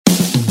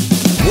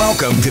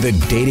Welcome to the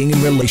Dating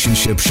and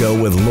Relationship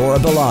Show with Laura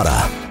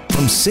Bilotta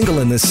from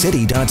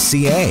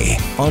singleinthecity.ca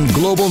on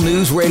Global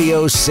News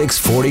Radio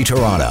 640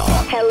 Toronto.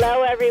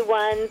 Hello,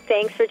 everyone.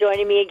 Thanks for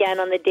joining me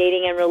again on the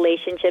Dating and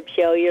Relationship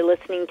Show. You're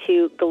listening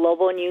to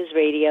Global News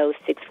Radio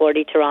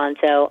 640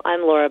 Toronto.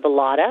 I'm Laura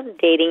Bilotta,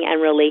 dating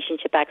and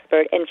relationship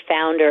expert and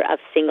founder of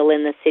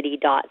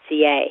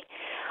singleinthecity.ca.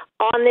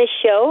 On this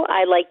show,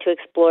 I like to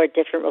explore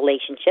different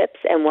relationships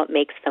and what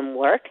makes them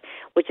work,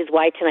 which is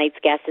why tonight's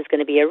guest is going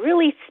to be a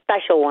really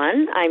special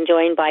one. I'm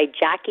joined by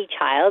Jackie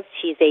Childs.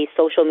 She's a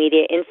social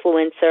media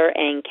influencer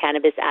and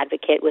cannabis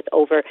advocate with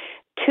over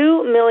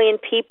 2 million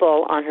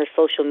people on her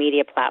social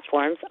media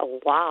platforms. Oh,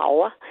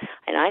 wow.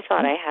 And I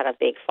thought I had a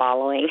big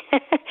following.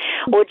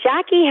 Well,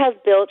 Jackie has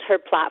built her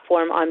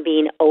platform on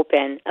being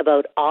open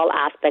about all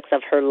aspects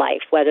of her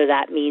life, whether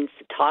that means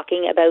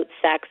talking about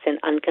sex and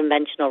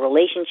unconventional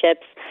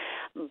relationships,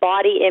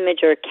 body image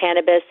or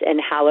cannabis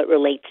and how it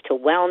relates to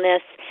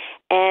wellness.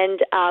 And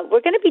we're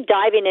going to be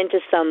diving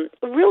into some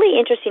really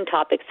interesting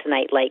topics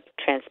tonight, like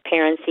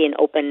transparency and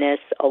openness,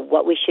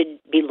 what we should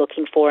be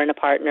looking for in a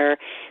partner,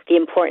 the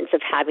importance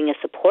of having a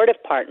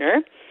supportive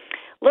partner,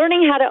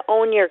 learning how to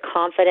own your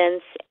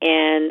confidence,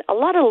 and a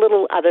lot of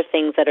little other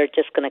things that are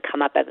just going to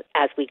come up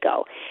as we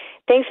go.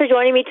 Thanks for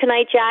joining me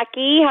tonight,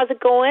 Jackie. How's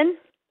it going?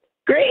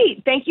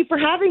 Great. Thank you for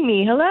having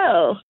me.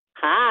 Hello.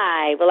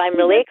 Hi. Well, I'm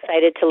really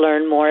excited to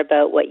learn more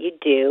about what you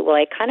do. Well,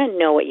 I kind of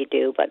know what you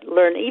do, but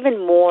learn even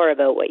more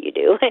about what you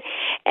do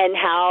and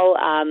how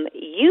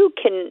you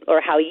can,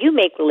 or how you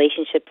make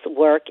relationships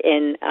work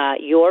in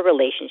your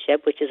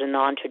relationship, which is a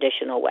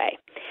non-traditional way.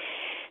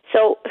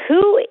 So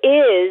who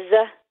is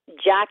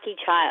Jackie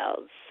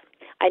Childs?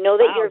 I know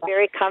that you're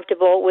very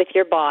comfortable with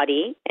your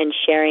body and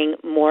sharing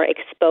more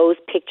exposed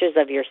pictures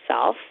of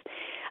yourself.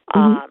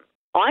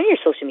 On your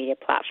social media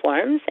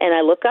platforms, and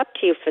I look up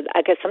to you for,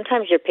 because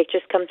sometimes your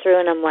pictures come through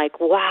and I'm like,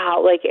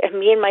 wow, like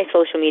me and my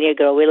social media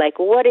girl, we're like,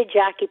 what did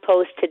Jackie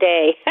post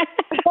today?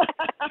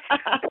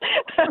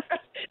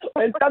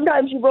 And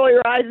sometimes you roll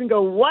your eyes and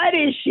go, what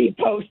is she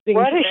posting?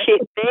 What is she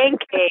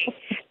thinking?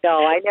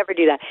 No, I never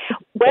do that.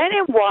 When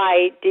and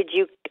why did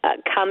you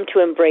come to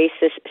embrace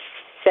this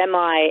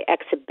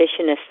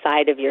semi-exhibitionist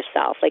side of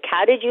yourself? Like,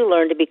 how did you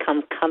learn to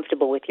become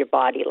comfortable with your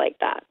body like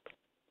that?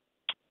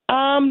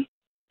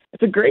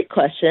 It's a great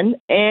question,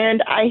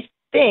 and I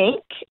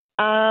think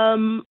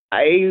I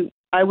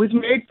was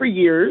married for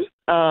years.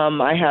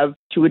 I have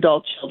 2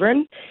 adult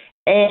children,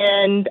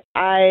 and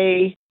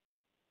I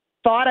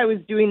thought I was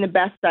doing the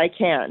best I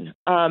can.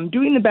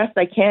 Doing the best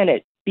I can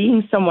at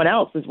being someone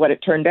else is what it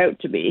turned out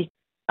to be.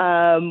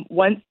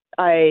 Once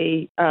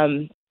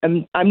I'm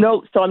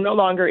no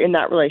longer in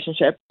that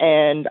relationship,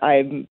 and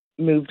I've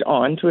moved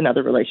on to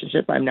another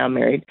relationship. I'm now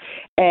married,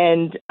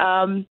 and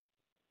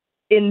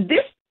in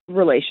this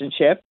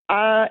relationship,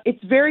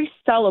 it's very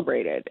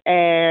celebrated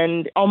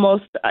and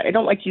almost, I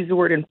don't like to use the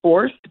word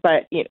enforced,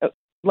 but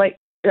like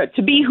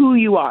to be who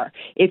you are.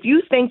 If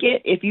you think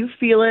it, if you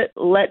feel it,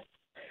 let's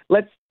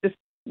just,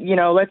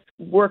 let's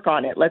work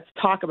on it. Let's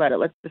talk about it.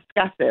 Let's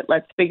discuss it.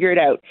 Let's figure it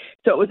out.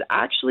 So it was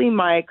actually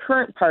my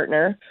current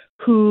partner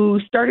who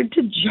started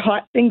to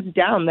jot things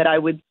down that I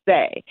would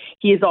say.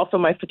 He is also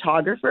my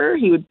photographer.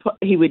 He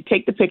would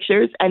take the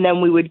pictures, and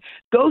then we would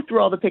go through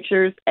all the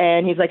pictures,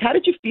 and he's like, how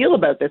did you feel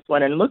about this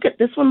one? And look at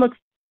this one, looks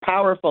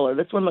powerful, or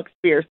this one looks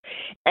fierce.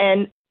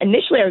 And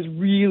initially I was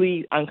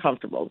really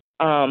uncomfortable,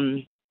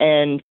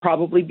 and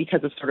probably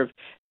because of sort of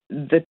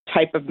the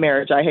type of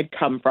marriage I had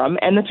come from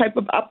and the type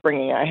of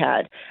upbringing I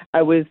had.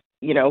 I was,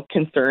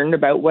 concerned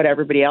about what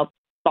everybody else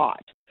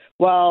thought.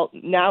 Well,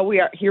 now we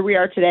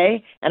are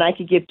today, and I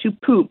could give 2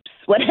 poops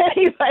what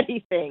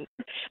anybody thinks.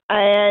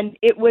 And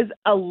it was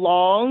a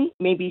long,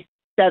 maybe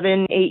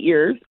 7-8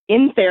 years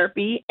in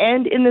therapy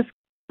and in this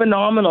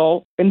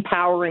phenomenal,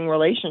 empowering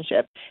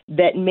relationship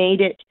that made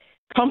it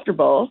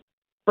comfortable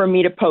for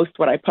me to post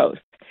what I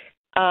post.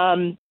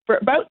 For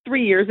about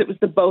 3 years, it was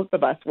the both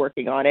of us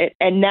working on it.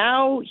 And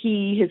now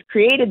he has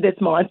created this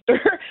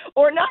monster,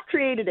 or not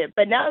created it,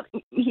 but now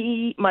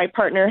my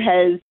partner,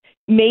 has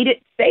made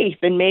it safe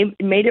and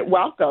made it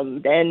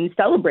welcomed and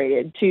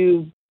celebrated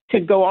to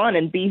go on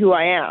and be who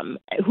I am,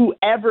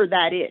 whoever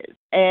that is.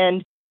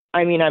 And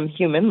I mean, I'm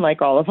human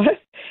like all of us,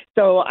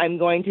 so I'm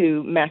going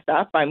to mess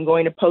up. I'm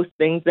going to post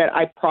things that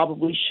I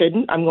probably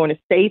shouldn't. I'm going to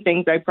say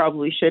things I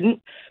probably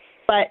shouldn't.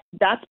 But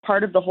that's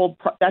part of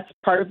that's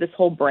part of this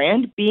whole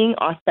brand, being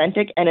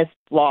authentic and as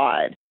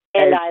flawed.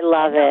 And I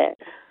love it.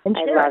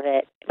 I love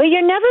it. But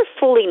you're never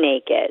fully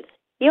naked.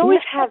 You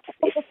always have,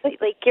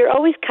 like, you're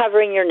always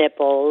covering your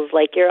nipples,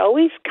 like you're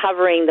always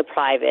covering the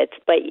privates,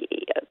 but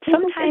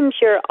sometimes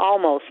you're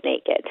almost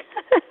naked.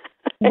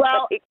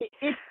 Well,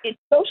 it's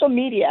social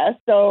media,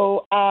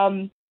 so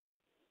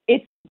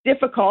it's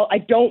difficult. I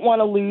don't want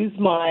to lose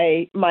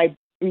my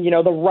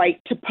the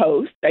right to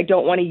post. I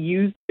don't want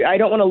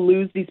to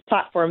lose these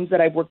platforms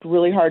that I've worked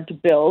really hard to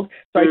build.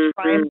 So I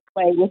try and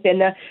play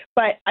within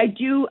but I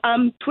do,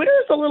 Twitter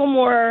is a little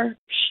more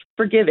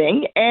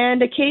forgiving,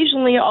 and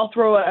occasionally I'll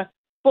throw a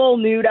full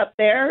nude up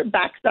there,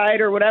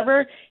 backside or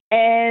whatever,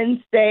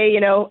 and say,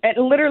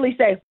 and literally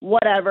say,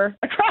 whatever,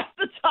 across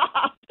the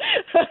top.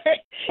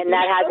 And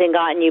that hasn't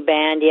gotten you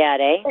banned yet,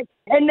 eh?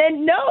 And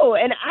then, no.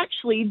 And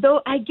actually,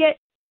 though,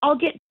 I'll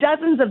get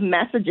dozens of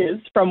messages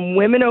from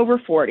women over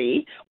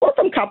 40 or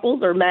from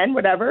couples or men,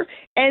 whatever,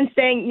 and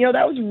saying,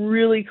 that was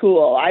really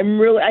cool. I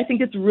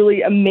think it's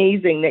really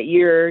amazing that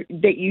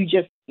you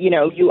just,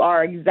 you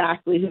are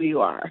exactly who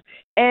you are.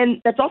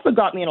 And that's also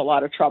got me in a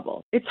lot of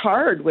trouble. It's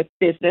hard with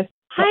business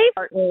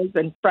partners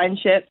and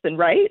friendships and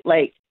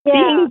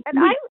yeah.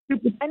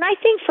 And I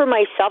think for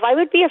myself, I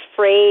would be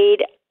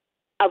afraid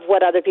of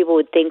what other people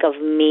would think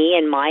of me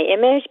and my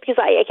image, because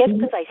I guess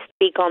because I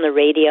speak on the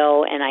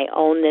radio and I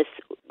own this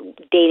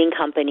dating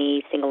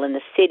company, Single in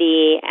the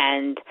City,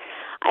 and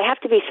I have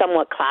to be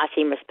somewhat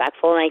classy and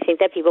respectful, and I think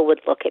that people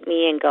would look at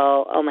me and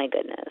go, oh my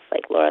goodness,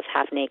 Laura's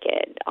half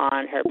naked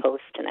on her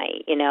post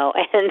tonight, and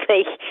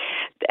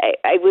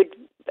I would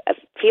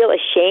feel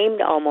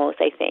ashamed almost,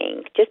 I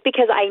think, just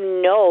because I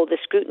know the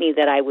scrutiny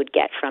that I would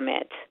get from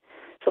it.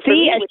 So for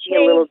me, it would be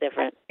a little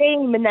different.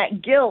 Shame and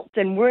that guilt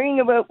and worrying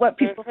about what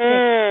people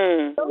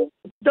think.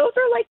 Those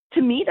are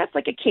to me, that's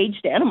like a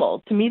caged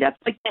animal. To me, that's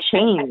like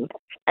shame.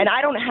 And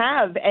I don't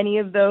have any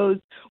of those,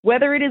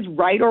 whether it is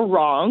right or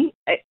wrong.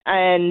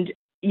 And,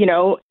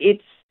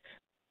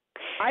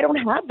 I don't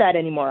have that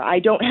anymore. I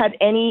don't have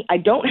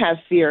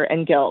fear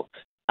and guilt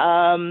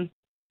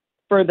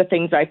for the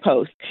things I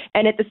post.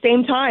 And at the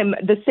same time,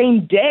 the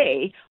same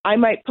day, I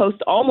might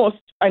post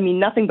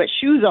nothing but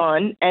shoes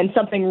on and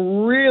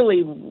something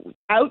really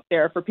out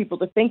there for people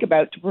to think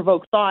about, to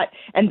provoke thought.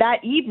 And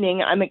that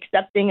evening, I'm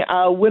accepting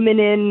a Women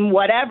in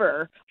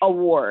Whatever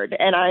award.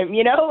 And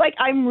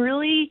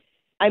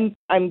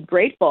I'm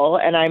grateful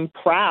and I'm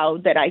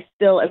proud that I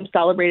still am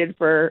celebrated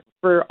for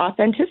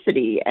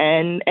authenticity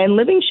and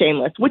living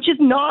shameless, which is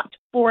not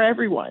for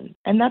everyone.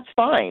 And that's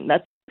fine.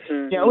 That's,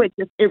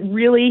 it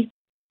really,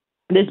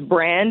 this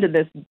brand and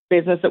this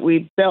business that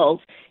we've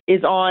built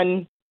is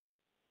on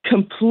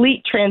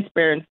complete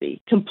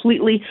transparency.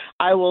 Completely,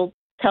 I will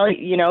tell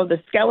you, the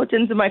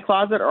skeletons in my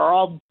closet are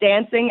all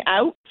dancing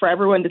out for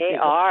everyone to see. They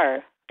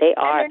are.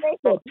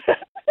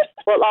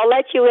 Well, I'll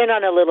let you in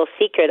on a little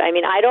secret. I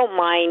mean, I don't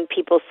mind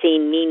people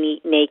seeing me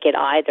naked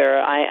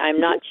either.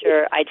 I'm not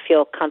sure I'd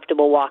feel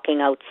comfortable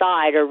walking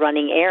outside or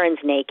running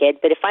errands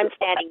naked, but if I'm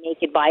standing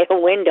naked by a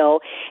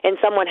window and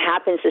someone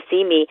happens to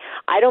see me,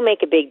 I don't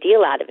make a big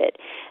deal out of it.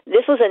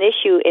 This was an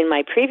issue in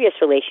my previous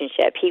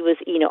relationship. He was,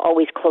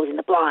 always closing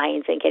the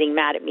blinds and getting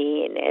mad at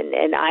me,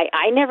 and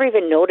I never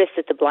even noticed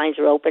that the blinds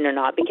were open or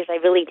not because I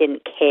really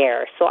didn't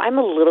care. So I'm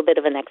a little bit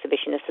of an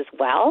exhibitionist as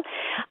well.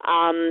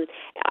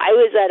 I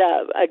was at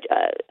a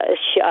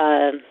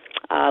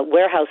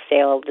warehouse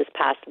sale this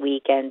past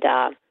week, and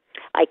I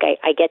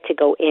get to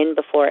go in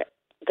before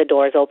the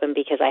doors open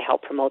because I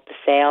help promote the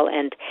sale,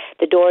 and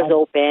the doors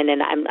open,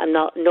 and I'm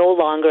no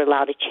longer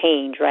allowed to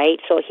change,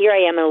 right? So here I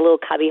am in a little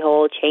cubby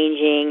hole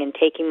changing and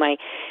taking my,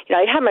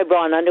 I had my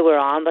bra and underwear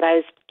on, but I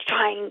was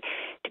trying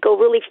to go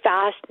really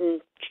fast and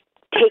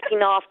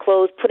taking off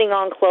clothes, putting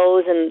on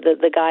clothes, and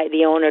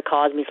the owner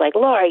calls me. He's like,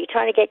 Laura, are you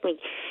trying to get me,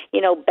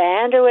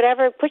 banned or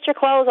whatever? Put your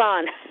clothes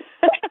on.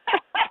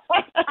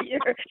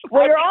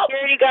 We're all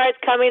security guards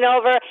coming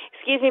over.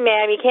 Excuse me,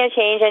 ma'am, you can't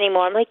change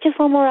anymore. I'm like, just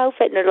one more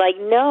outfit. And they're like,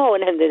 no.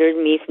 And then there's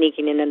me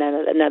sneaking in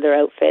another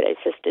outfit.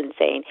 It's just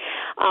insane.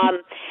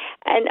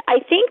 And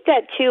I think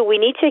that, too, we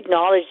need to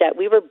acknowledge that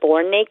we were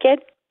born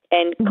naked,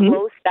 and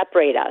clothes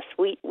separate us.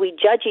 We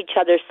judge each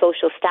other's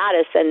social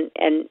status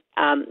and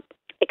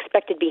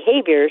expected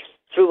behaviors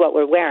through what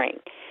we're wearing.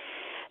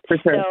 For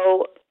sure.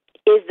 So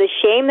is the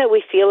shame that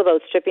we feel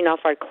about stripping off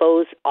our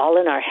clothes all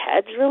in our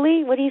heads,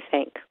 really? What do you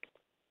think?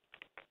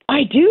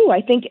 I do.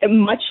 I think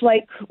much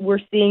like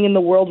we're seeing in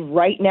the world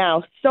right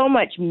now, so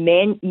much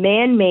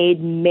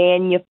man-made,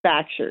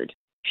 manufactured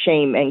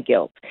shame and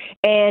guilt.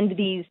 And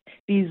these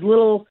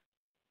little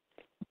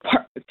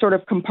sort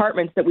of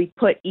compartments that we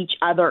put each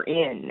other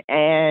in,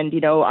 and,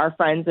 our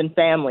friends and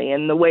family,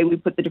 and the way we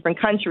put the different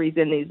countries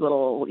in these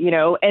little,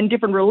 and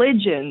different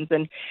religions.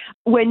 And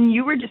when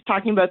you were just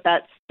talking about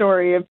that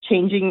story of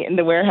changing in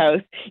the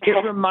warehouse, it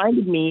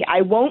reminded me,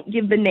 I won't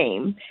give the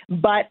name,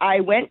 but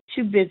I went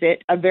to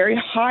visit a very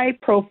high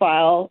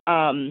profile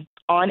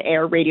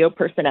on-air radio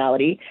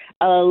personality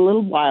a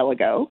little while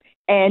ago.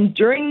 And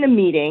during the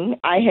meeting,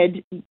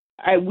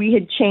 we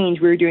had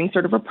changed. We were doing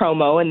sort of a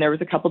promo, and there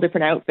was a couple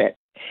different outfits.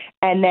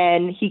 And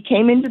then he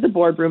came into the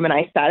boardroom, and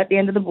I sat at the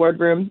end of the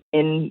boardroom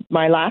in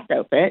my last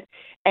outfit,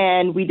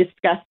 and we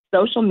discussed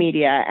social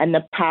media and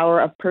the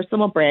power of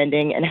personal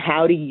branding and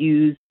how to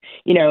use,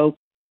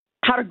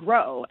 how to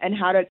grow and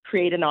how to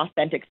create an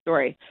authentic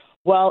story.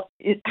 Well,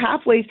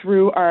 halfway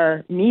through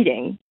our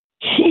meeting,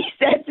 he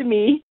said to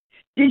me,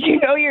 "Did you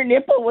know your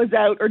nipple was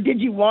out, or did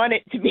you want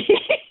it to be?"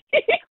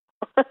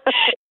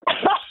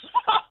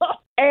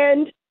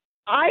 And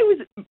I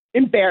was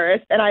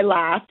embarrassed, and I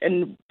laughed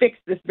and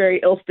fixed this very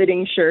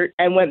ill-fitting shirt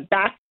and went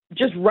back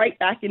just right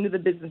back into the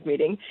business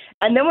meeting.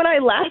 And then when I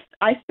left,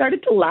 I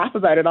started to laugh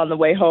about it on the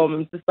way home.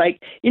 I'm just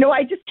like,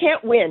 I just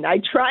can't win.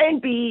 I try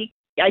and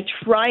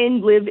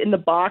live in the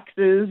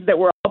boxes that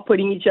we're all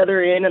putting each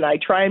other in, and I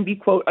try and be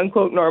quote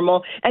unquote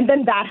normal. And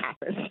then that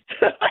happens.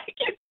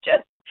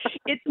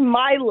 It's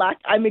my luck.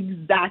 I'm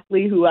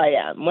exactly who I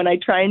am. When I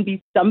try and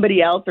be somebody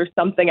else or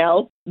something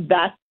else,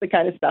 that's the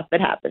kind of stuff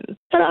that happens.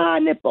 Ta-da,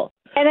 nipple.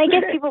 And I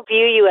guess people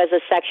view you as a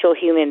sexual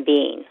human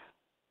being.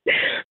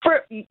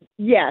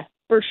 Yes,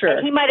 for sure.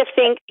 And he might have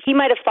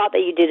thought that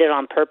you did it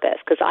on purpose,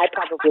 because I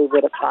probably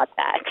would have thought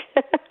that.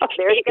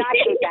 There's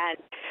Jackie again.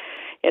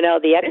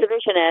 The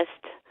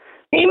exhibitionist.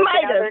 He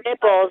might have.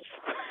 Nipples.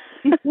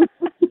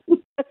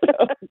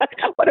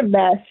 What a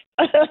mess.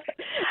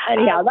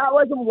 Anyhow, that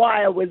wasn't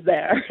why I was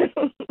there.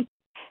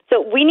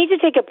 So we need to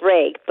take a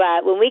break,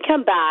 but when we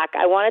come back,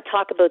 I want to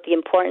talk about the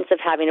importance of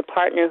having a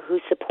partner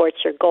who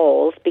supports your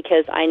goals,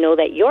 because I know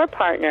that your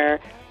partner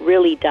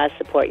really does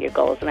support your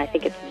goals, and I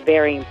think it's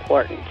very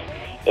important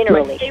in a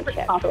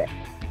relationship.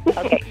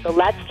 Okay, so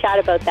let's chat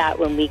about that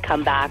when we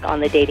come back on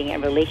the Dating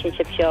and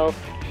Relationship Show.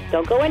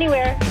 Don't go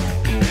anywhere.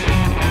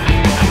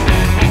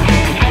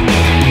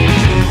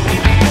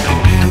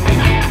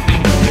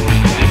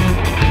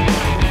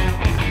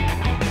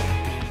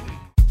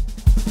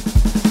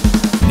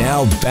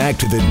 Now back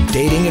to the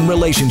Dating and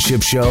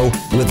Relationship Show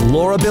with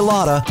Laura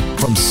Bilotta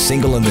from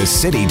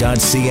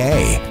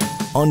singleinthecity.ca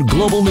on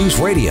Global News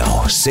Radio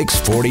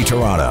 640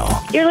 Toronto.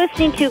 You're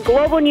listening to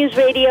Global News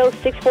Radio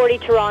 640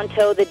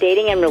 Toronto, the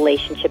Dating and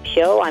Relationship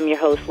Show. I'm your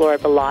host, Laura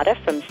Bilotta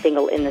from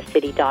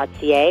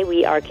singleinthecity.ca.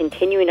 We are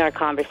continuing our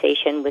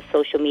conversation with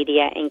social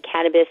media and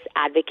cannabis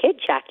advocate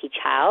Jackie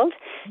Child.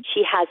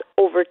 She has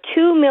over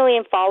 2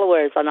 million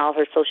followers on all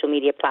her social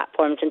media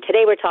platforms, and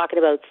today we're talking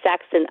about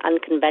sex and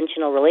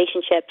unconventional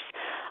relationships,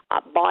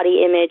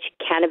 body image,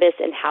 cannabis,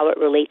 and how it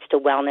relates to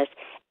wellness,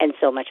 and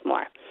so much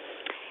more.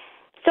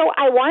 So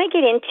I want to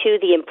get into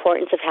the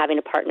importance of having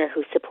a partner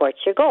who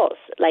supports your goals.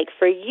 Like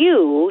for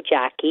you,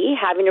 Jackie,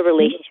 having a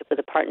relationship with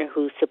a partner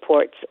who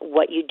supports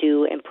what you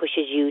do and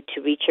pushes you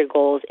to reach your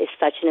goals is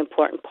such an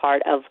important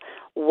part of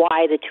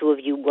why the two of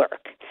you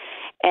work.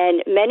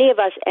 And many of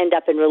us end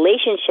up in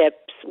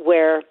relationships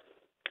where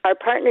our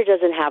partner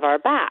doesn't have our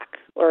back,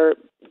 or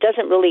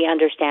doesn't really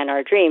understand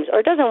our dreams,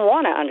 or doesn't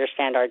want to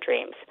understand our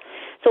dreams.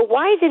 So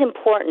why is it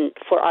important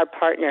for our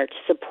partner to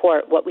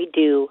support what we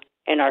do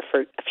and our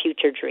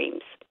future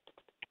dreams?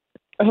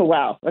 Oh,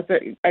 wow. That's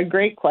a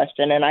great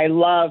question. And I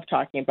love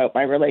talking about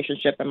my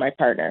relationship and my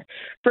partner.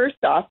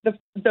 First off,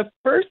 the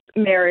first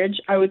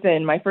marriage I was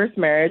in, my first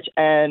marriage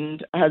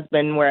and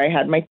husband where I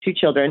had my 2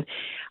 children,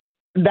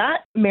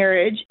 that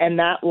marriage and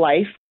that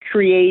life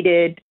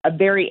created a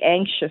very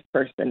anxious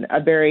person,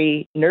 a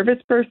very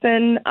nervous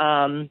person,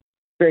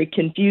 very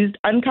confused,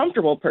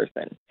 uncomfortable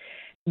person.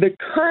 The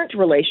current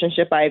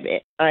relationship I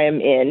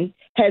am in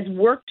has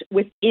worked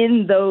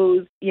within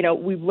those,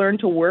 we've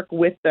learned to work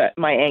with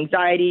my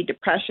anxiety,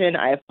 depression.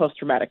 I have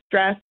post-traumatic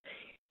stress,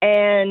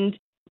 and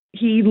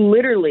he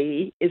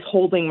literally is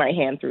holding my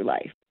hand through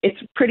life. It's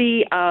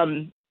pretty,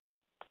 I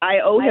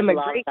owe him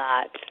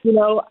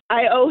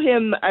I owe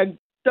him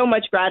so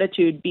much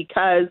gratitude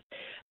because,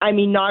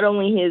 not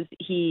only is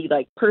he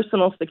like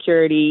personal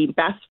security,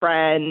 best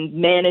friend,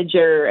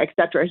 manager,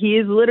 etc. He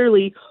is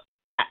literally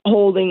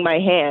holding my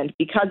hand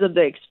because of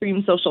the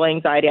extreme social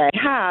anxiety I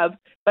have.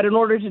 But in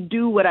order to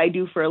do what I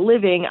do for a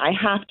living, I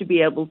have to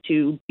be able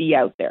to be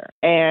out there.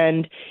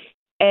 And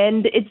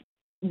it's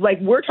like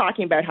we're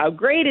talking about how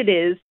great it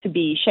is to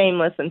be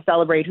shameless and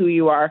celebrate who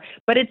you are,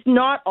 but it's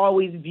not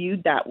always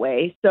viewed that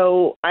way.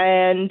 So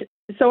I'm,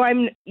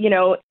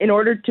 in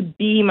order to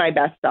be my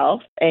best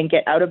self and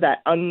get out of that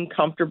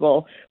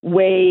uncomfortable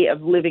way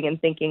of living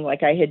and thinking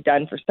like I had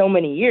done for so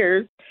many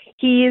years,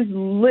 he is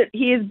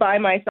by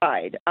my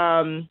side,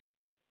 and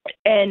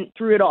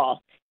through it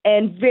all,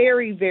 and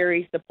very,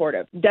 very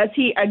supportive. Does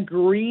he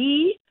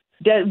agree?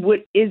 Is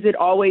it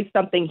always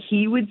something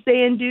he would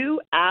say and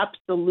do?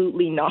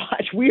 Absolutely not.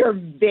 We are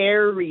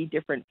very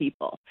different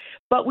people,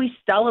 but we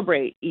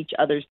celebrate each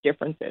other's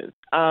differences.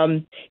 I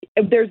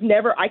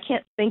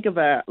can't think of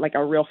a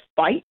real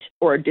fight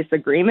or a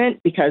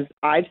disagreement because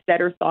I've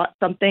said or thought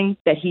something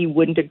that he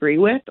wouldn't agree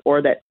with,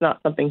 or that's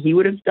not something he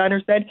would have done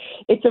or said.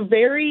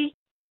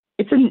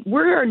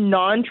 We're a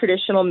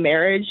non-traditional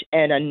marriage,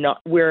 and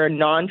we're a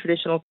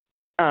non-traditional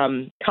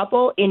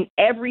couple in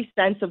every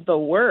sense of the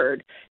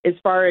word, as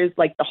far as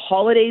like the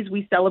holidays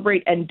we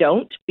celebrate and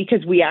don't,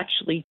 because we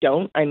actually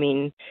don't.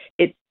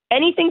 It's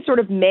anything sort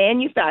of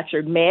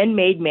manufactured,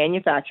 man-made,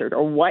 manufactured,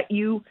 or what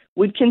you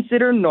would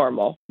consider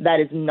normal. That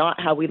is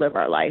not how we live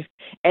our life,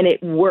 and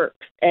it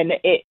works, and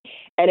it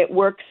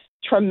works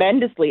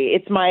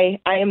tremendously. I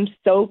am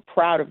so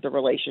proud of the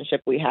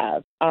relationship we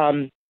have,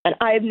 and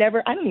I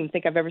don't even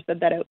think I've ever said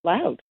that out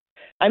loud.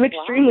 I'm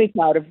extremely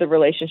proud of the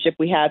relationship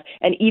we have,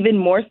 and even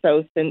more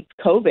so since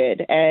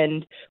COVID.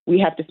 And we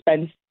have to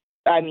spend,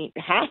 I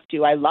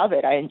love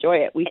it. I enjoy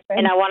it. I'm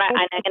going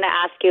to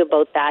ask you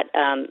about that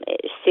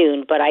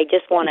soon, but I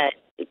just want to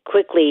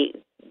quickly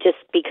just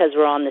because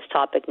we're on this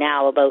topic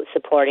now about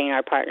supporting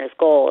our partner's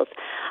goals,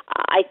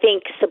 I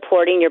think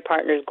supporting your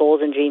partner's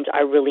goals and dreams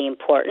are really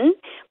important,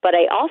 but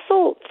I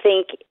also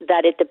think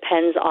that it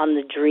depends on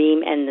the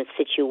dream and the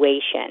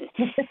situation.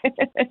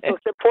 So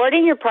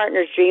supporting your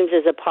partner's dreams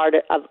is a part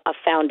of a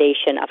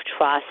foundation of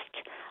trust,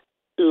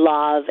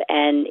 love,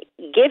 and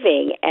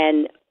giving,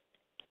 and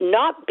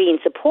not being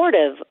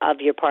supportive of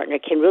your partner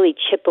can really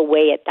chip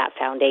away at that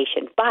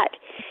foundation, but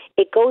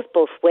it goes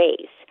both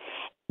ways.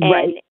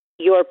 And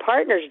your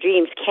partner's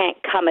dreams can't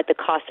come at the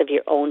cost of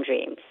your own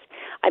dreams.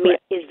 I mean,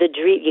 is the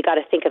dream, you got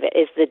to think of it,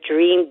 is the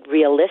dream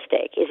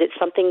realistic? Is it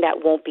something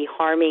that won't be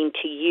harming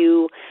to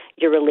you,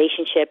 your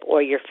relationship,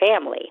 or your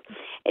family?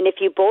 And if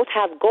you both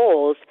have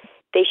goals,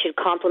 they should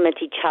complement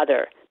each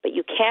other. But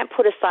you can't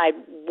put aside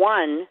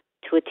one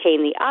to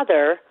attain the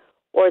other,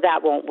 or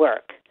that won't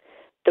work.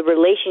 The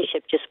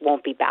relationship just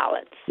won't be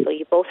balanced. So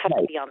you both have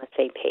to be on the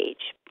same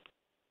page.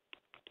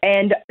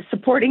 And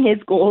supporting his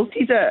goals,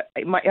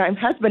 my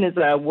husband is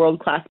a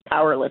world-class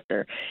power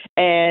lifter.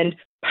 And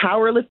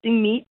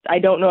powerlifting meets, I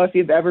don't know if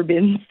you've ever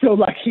been so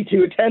lucky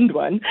to attend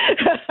one.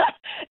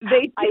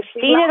 I've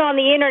seen it on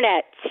the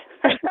internet.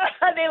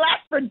 They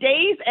last for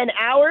days and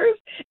hours,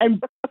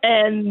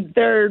 and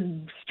they're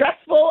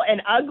stressful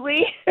and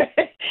ugly.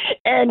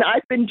 And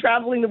I've been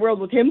traveling the world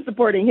with him,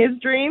 supporting his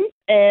dreams.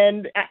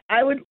 And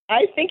I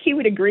think he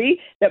would agree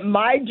that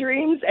my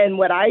dreams and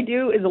what I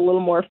do is a little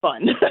more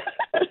fun.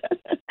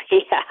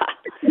 Yeah.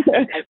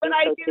 But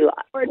I do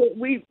support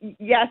it.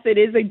 Yes, it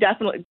is a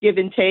definite give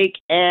and take.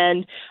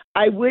 And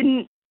I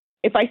wouldn't,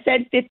 if I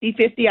said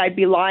 50-50, I'd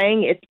be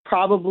lying. It's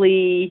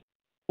probably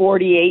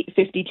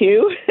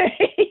 48-52.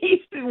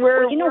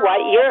 Well, you know what?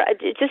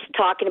 You're just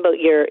talking about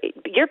your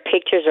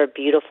pictures are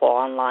beautiful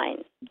online.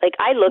 Like,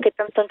 I look at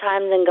them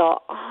sometimes and go,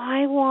 oh,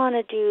 I want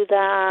to do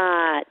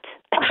that.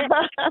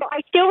 So I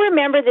still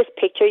remember this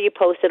picture you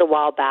posted a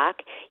while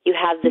back. You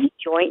have this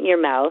joint in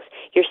your mouth.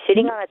 You're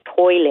sitting on a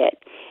toilet,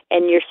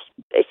 and you're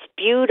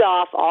spewed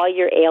off all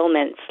your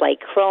ailments like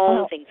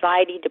Crohn's,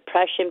 anxiety,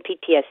 depression,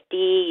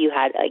 PTSD. You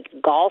had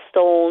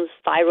gallstones,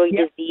 thyroid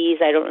disease.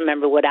 I don't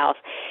remember what else.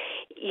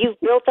 You've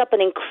built up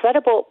an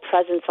incredible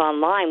presence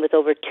online with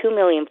over 2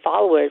 million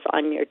followers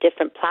on your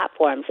different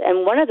platforms.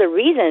 And one of the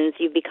reasons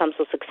you've become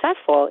so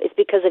successful is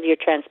because of your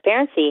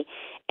transparency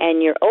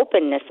and your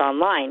openness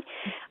online.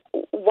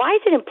 Why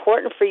is it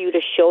important for you to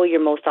show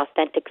your most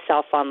authentic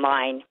self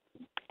online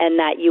and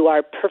that you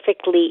are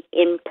perfectly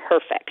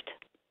imperfect?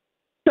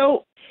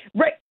 So,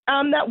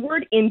 that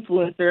word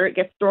influencer, it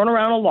gets thrown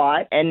around a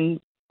lot, and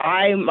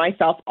I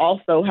myself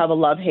also have a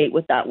love-hate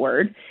with that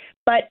word.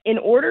 But in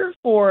order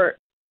for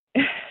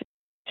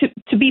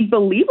to be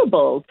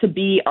believable, to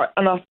be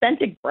an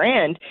authentic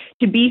brand,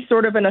 to be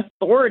sort of an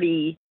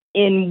authority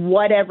in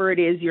whatever it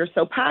is you're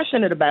so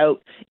passionate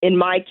about. In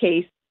my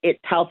case, it's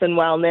health and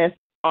wellness,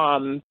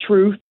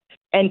 truth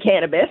and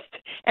cannabis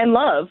and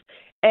love.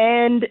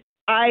 And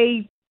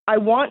I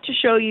want to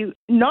show you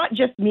not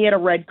just me at a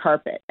red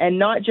carpet and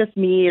not just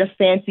me at a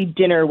fancy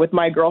dinner with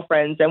my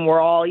girlfriends and we're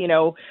all,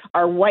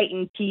 our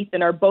whitened teeth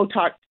and our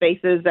Botox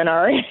faces and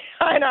our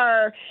and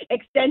our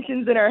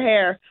extensions in our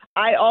hair.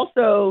 I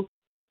also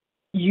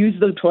use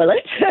the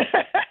toilet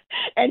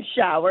and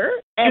shower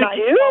and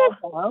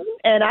fall down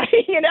and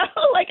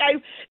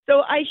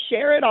so I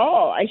share it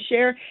all. I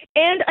share,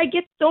 and I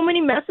get so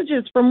many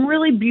messages from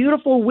really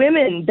beautiful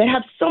women that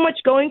have so much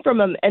going from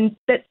them and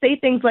that say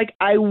things like,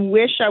 I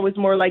wish I was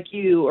more like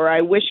you, or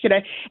I wish could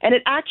I, and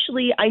it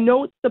actually, I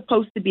know it's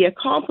supposed to be a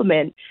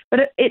compliment, but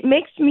it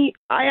makes me,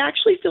 I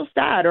actually feel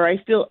sad, or I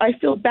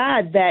feel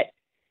bad that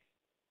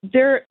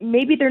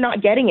maybe they're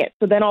not getting it.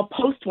 So then I'll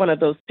post one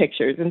of those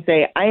pictures and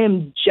say, I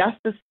am just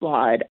as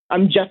flawed.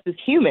 I'm just as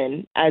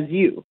human as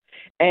you.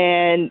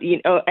 And,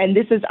 and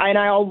this is, and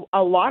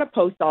a lot of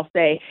posts I'll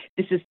say,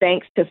 this is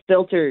thanks to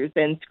filters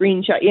and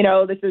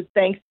screenshot, this is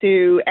thanks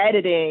to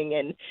editing.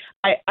 And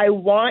I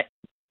want,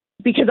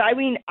 because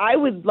I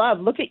would love,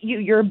 look at you,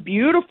 you're a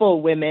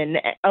beautiful woman,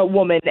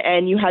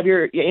 and you have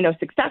your,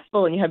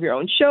 successful, and you have your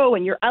own show,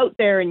 and you're out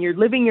there and you're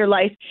living your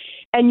life,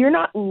 and you're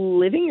not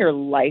living your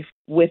life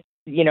with,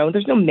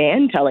 there's no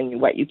man telling you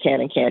what you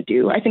can and can't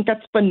do. I think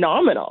that's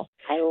phenomenal.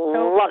 I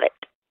love it.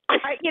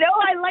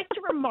 I like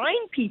to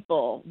remind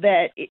people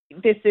that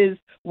this is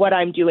what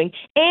I'm doing.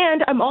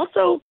 And I'm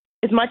also,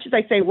 as much as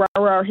I say, rah,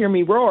 rah, hear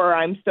me roar,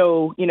 I'm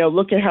so,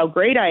 look at how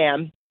great I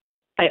am.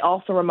 I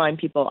also remind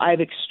people I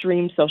have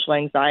extreme social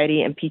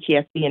anxiety and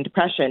PTSD and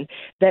depression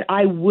that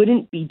I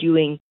wouldn't be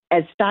doing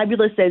as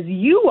fabulous as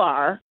you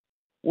are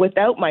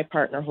without my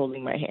partner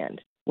holding my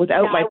hand.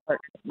 Without my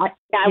partner.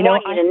 I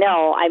want you to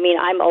know,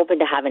 I'm open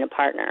to having a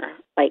partner.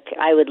 Like,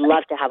 I would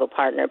love to have a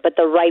partner, but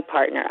the right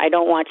partner. I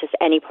don't want just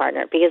any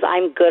partner, because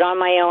I'm good on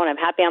my own. I'm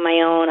happy on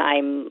my own.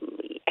 I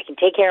can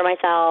take care of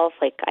myself.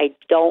 Like, I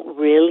don't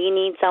really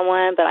need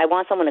someone, but I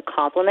want someone to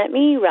compliment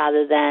me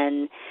rather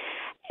than,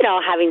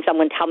 having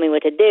someone tell me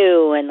what to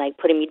do and,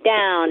 putting me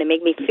down and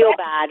make me feel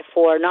bad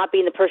for not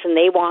being the person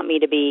they want me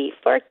to be.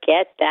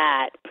 Forget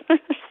that.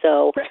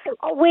 So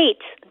I'll wait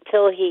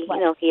until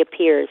he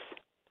appears.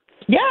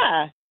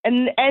 Yeah,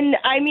 And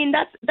I mean,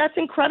 that's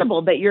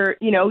incredible that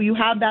you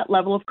have that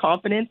level of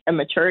confidence and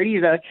maturity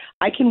that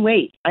I can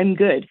wait. I'm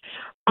good.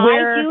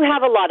 I do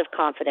have a lot of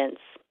confidence.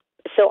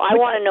 So I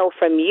want to know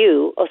from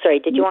you. Oh, sorry.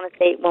 Did you want to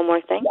say one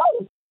more thing?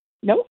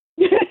 No.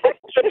 What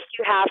tips do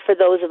you have for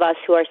those of us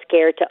who are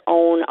scared to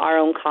own our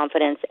own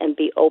confidence and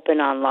be open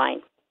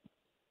online?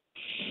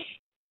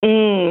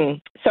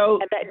 So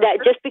that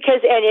just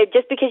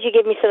because you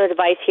give me some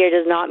advice here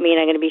does not mean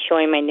I'm going to be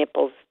showing my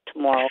nipples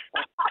tomorrow.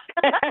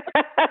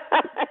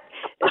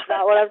 That's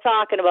not what I'm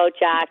talking about,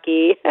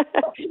 Jackie.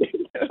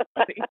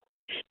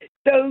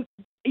 So,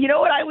 you know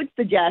what I would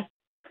suggest?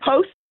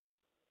 Post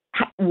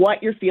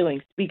what you're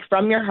feeling. Speak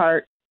from your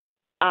heart.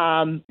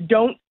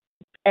 Don't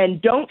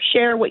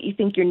share what you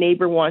think your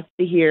neighbor wants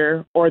to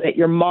hear, or that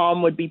your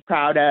mom would be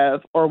proud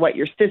of, or what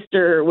your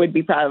sister would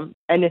be proud of.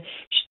 And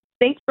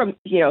think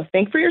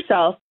for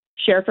yourself.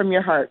 Share from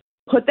your heart.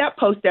 Put that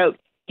post out.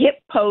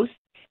 Hit post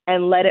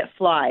and let it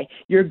fly.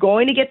 You're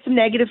going to get some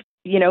negative,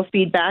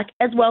 feedback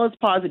as well as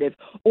positive,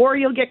 or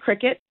you'll get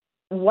cricket.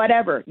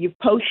 Whatever you've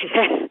posted.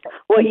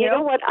 Well, you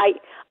know what? I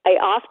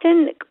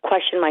often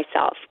question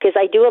myself because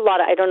I do a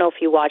lot of, I don't know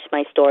if you watch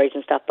my stories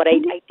and stuff, but I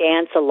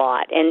dance a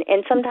lot.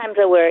 And sometimes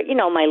I wear,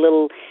 my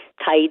little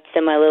tights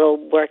and my little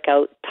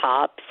workout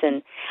tops,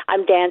 and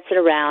I'm dancing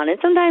around. And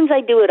sometimes I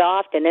do it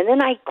often. And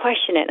then I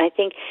question it, and I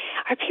think,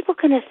 are people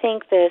going to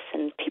think this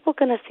and people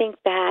going to think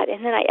that?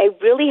 And then I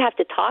really have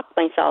to talk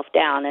myself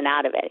down and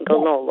out of it and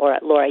go, no,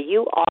 Laura,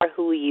 you are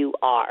who you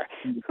are.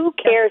 Who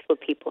cares what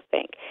people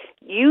think?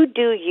 You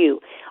do you.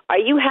 Are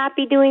you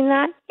happy doing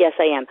that? Yes,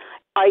 I am.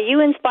 Are you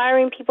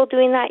inspiring people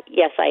doing that?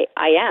 Yes, I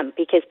am,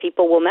 because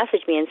people will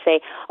message me and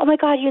say, oh, my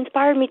God, you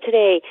inspired me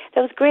today.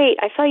 That was great.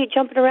 I saw you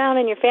jumping around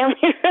in your family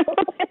room.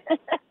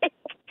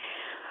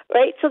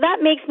 Right? So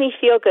that makes me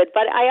feel good.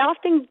 But I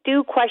often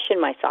do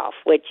question myself,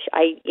 which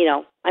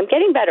I'm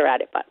getting better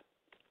at it. But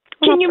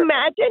Can you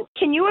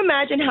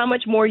imagine how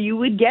much more you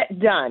would get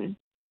done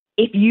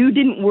if you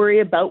didn't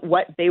worry about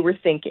what they were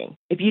thinking?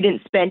 If you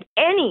didn't spend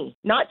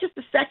not just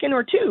a second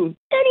or two,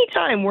 any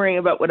time worrying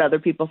about what other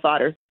people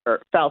thought or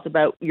felt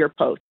about your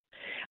post?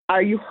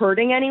 Are you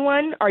hurting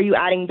anyone? Are you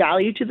adding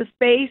value to the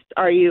space?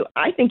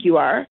 I think you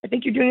are. I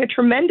think you're doing a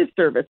tremendous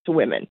service to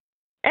women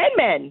and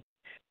men.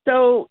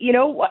 So, you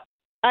know what?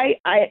 I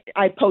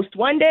post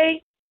one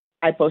day,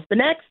 I post the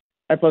next,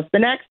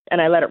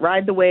 and I let it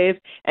ride the wave.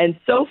 And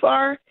so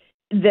far,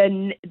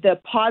 the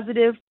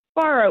positive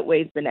far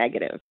outweighs the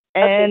negative.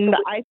 And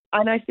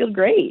I feel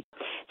great.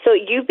 So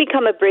you've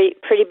become a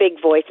pretty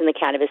big voice in the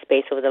cannabis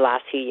space over the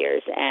last few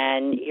years,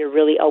 and you're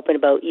really open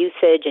about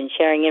usage and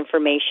sharing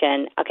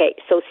information. Okay,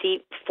 so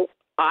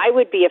I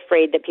would be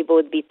afraid that people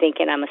would be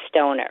thinking I'm a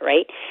stoner,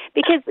 right?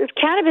 Because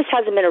cannabis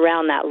hasn't been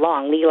around that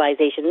long,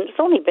 legalization. It's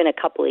only been a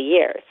couple of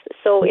years.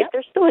 So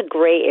there's still a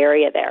gray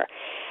area there.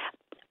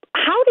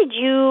 How did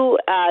you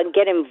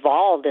get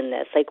involved in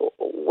this? Like,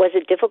 was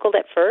it difficult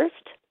at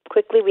first?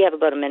 Quickly, we have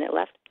about a minute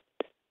left.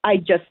 I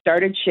just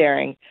started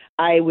sharing.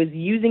 I was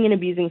using and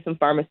abusing some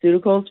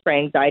pharmaceuticals for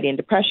anxiety and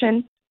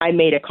depression. I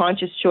made a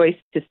conscious choice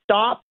to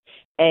stop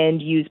and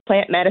use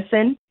plant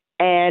medicine,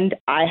 and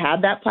I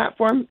had that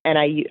platform, and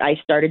I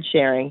started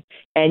sharing.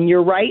 And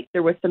you're right,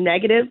 there was some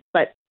negative,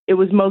 but it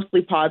was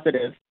mostly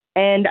positive.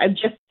 And I've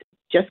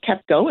just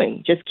kept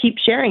going, just keep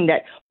sharing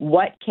that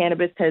what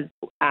cannabis has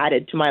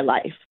added to my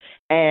life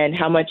and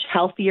how much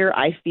healthier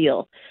I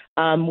feel.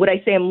 Would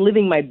I say I'm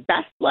living my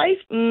best life?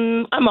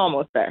 I'm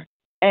almost there.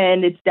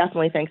 And it's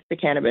definitely thanks to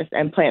cannabis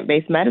and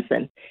plant-based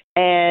medicine.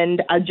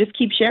 And I just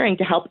keep sharing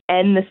to help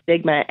end the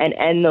stigma and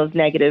end those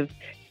negative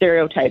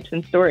stereotypes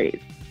and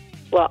stories.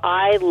 Well,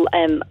 I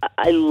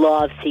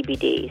love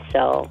CBD,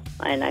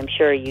 and I'm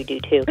sure you do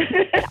too.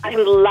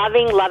 I'm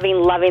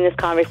loving this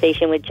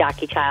conversation with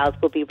Jackie Childs.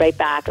 We'll be right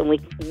back, and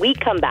we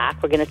come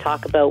back, we're going to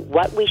talk about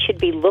what we should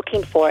be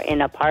looking for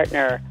in a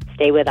partner.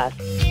 Stay with us.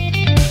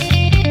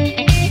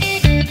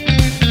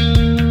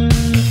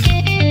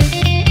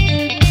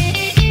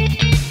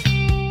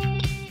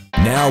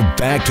 Now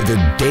back to the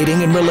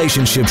Dating and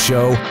Relationship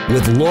Show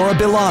with Laura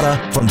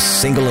Bilotta from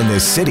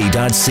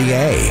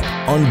singleinthecity.ca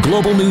on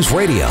Global News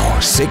Radio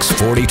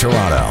 640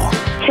 Toronto.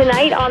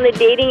 Tonight on the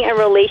Dating and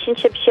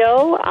Relationship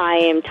Show, I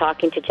am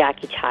talking to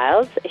Jackie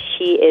Childs.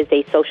 She is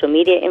a social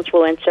media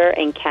influencer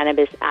and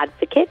cannabis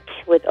advocate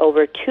with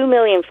over 2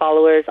 million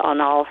followers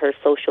on all her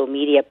social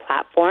media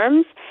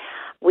platforms.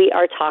 We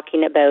are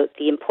talking about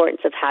the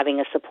importance of having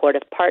a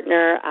supportive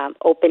partner,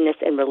 openness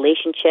in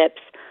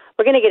relationships.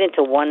 We're going to get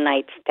into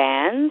one-night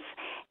stands,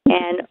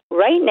 and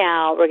right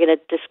now we're going to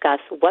discuss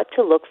what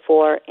to look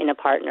for in a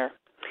partner.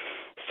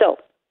 So,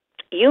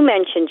 you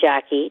mentioned,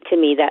 Jackie, to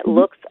me that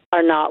looks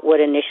are not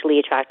what initially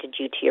attracted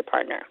you to your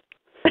partner.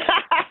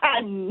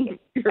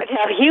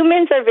 Now,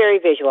 humans are very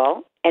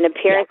visual, and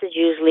appearance is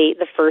usually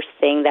the first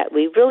thing that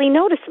we really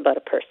notice about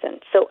a person.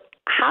 So,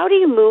 how do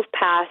you move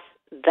past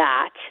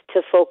that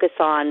to focus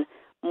on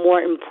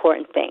more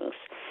important things?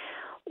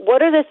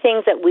 What are the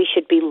things that we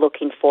should be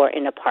looking for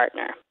in a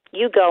partner?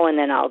 You go, and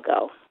then I'll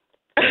go.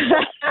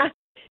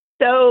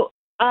 So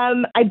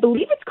I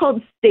believe it's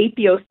called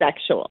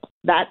sapiosexual.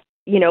 that's,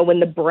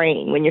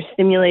 when you're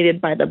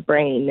stimulated by the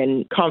brain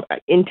and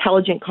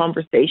intelligent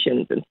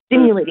conversations and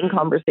stimulating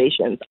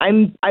conversations.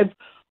 I've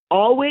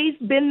always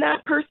been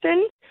that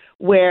person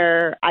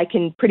where I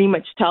can pretty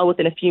much tell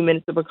within a few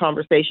minutes of a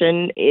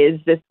conversation, is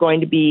this going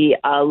to be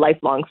a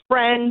lifelong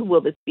friend?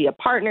 Will this be a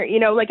partner?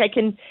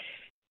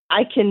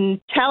 I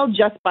can tell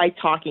just by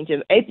talking to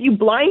them. If you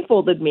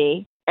blindfolded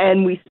me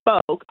and we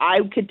spoke, I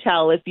could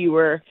tell if you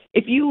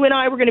and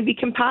I were going to be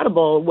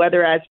compatible,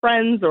 whether as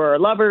friends or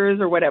lovers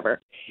or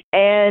whatever.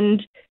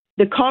 And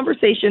the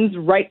conversations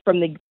right from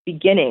the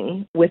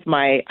beginning with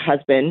my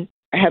husband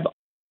have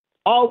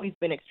always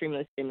been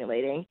extremely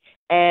stimulating.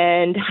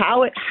 And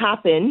how it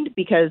happened,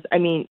 because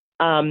we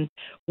had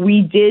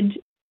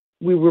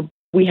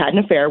an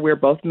affair. We were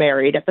both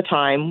married at the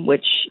time,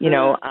 which,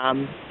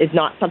 is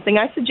not something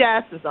I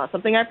suggest. It's not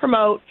something I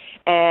promote.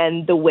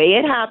 And the way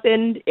it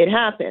happened, it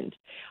happened.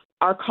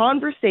 Our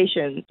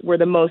conversations were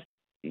the most,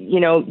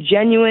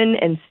 genuine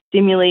and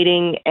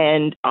stimulating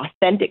and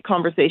authentic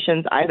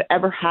conversations I've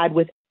ever had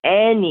with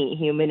any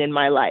human in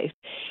my life.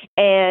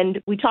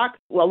 And a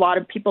lot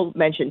of people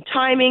mentioned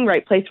timing,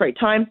 right place, right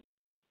time.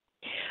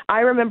 I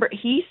remember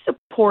he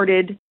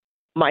supported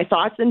my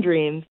thoughts and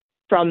dreams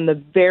from the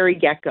very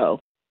get-go.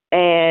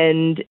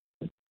 And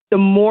the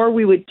more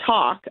we would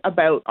talk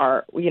about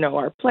our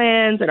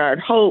plans and our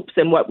hopes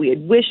and what we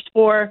had wished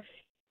for,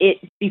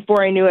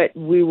 before I knew it,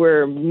 we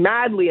were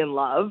madly in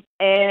love.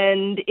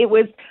 And it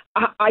was,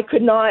 I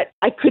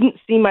couldn't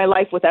see my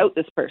life without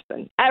this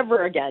person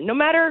ever again, no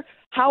matter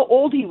how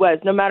old he was,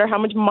 no matter how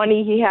much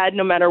money he had,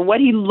 no matter what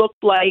he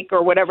looked like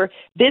or whatever.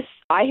 This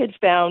I had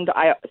found,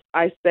 I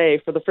say,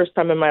 for the first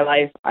time in my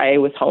life, I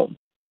was home.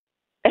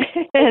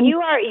 And you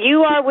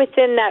are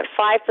within that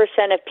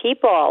 5% of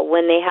people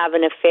when they have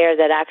an affair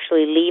that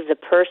actually leave the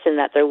person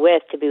that they're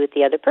with to be with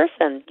the other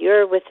person.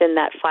 You're within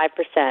that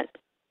 5%.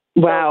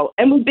 Wow.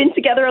 And we've been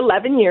together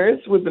 11 years.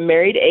 We've been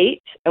married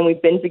 8, and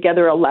we've been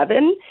together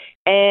 11.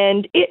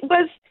 And it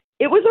was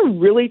a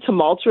really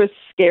tumultuous,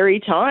 scary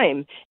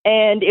time.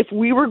 And if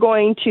we were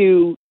going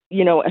to,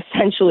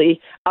 essentially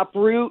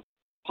uproot,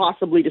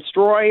 possibly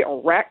destroy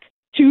or wreck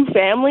 2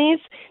 families,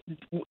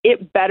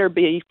 it better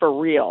be for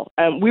real.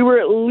 We were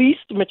at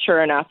least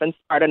mature enough and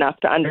smart enough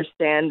to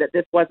understand that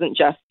this wasn't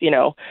just,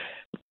 it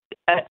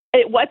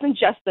wasn't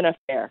just an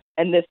affair.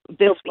 And this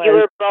was, you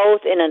were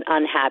both in an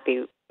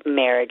unhappy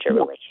marriage or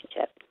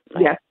relationship.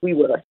 Right? Yes, we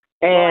were.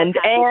 And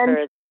for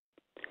our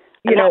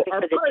the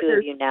partners, 2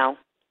 of you now.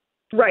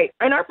 Right.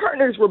 And our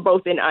partners were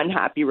both in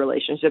unhappy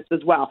relationships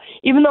as well.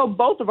 Even though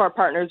both of our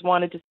partners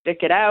wanted to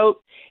stick it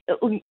out,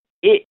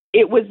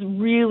 it was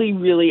really,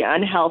 really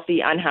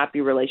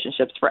unhappy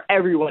relationships for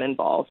everyone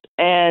involved.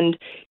 And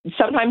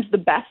sometimes the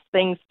best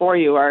things for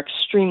you are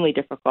extremely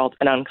difficult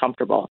and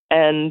uncomfortable.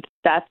 And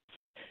that's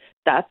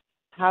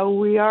how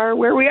we are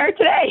where we are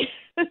today.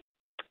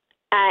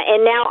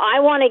 And now I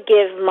want to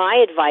give my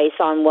advice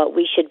on what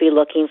we should be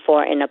looking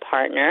for in a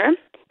partner.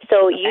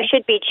 So you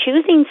should be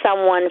choosing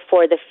someone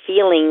for the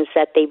feelings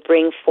that they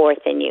bring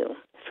forth in you,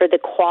 for the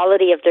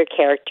quality of their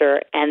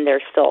character and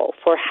their soul,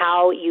 for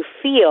how you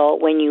feel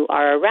when you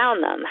are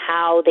around them,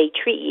 how they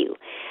treat you.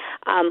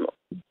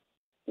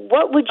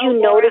 What would you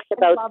notice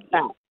about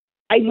that?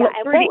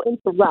 Sorry to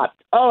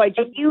interrupt. I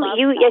think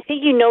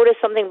you noticed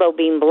something about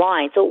being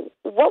blind. So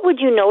what would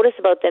you notice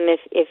about them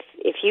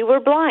if you were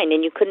blind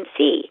and you couldn't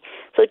see?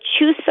 So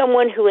choose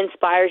someone who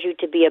inspires you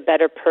to be a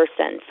better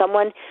person,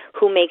 someone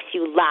who makes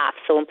you laugh,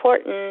 so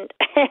important,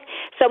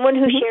 someone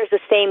who shares the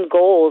same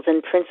goals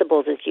and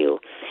principles as you.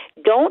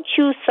 Don't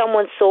choose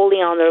someone solely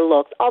on their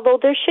looks, although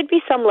there should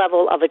be some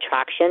level of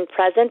attraction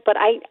present, but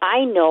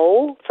I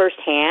know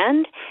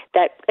firsthand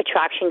that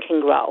attraction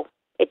can grow.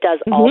 It does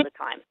all the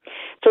time.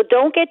 So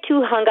don't get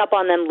too hung up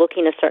on them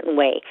looking a certain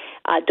way.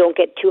 Don't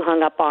get too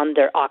hung up on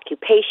their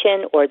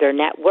occupation or their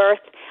net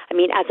worth. I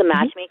mean, as a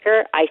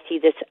matchmaker, I see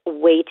this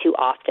way too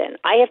often.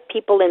 I have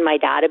people in my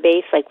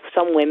database, like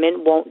some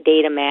women won't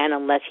date a man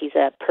unless he's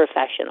a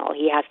professional.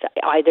 He has to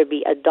either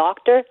be a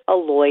doctor, a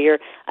lawyer,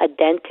 a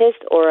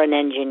dentist, or an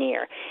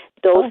engineer.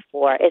 Those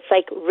 4. It's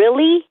like,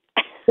 really?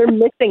 They're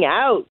missing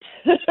out.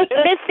 They're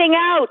missing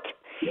out.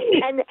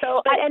 And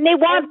they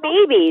want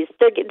babies.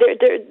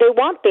 They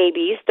want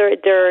babies. They're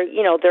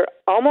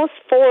almost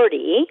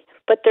 40,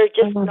 but they're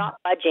just not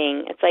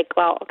budging. It's like,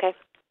 well, okay.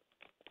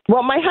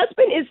 Well, my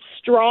husband is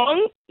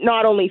strong,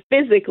 not only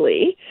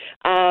physically,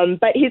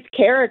 but his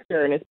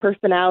character and his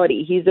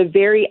personality. He's a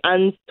very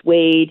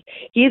unswayed.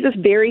 He has a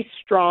very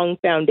strong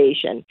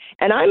foundation,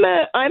 and I'm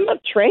a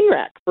train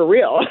wreck for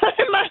real.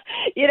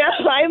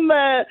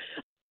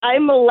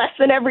 I'm a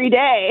lesson every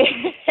day,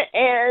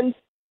 and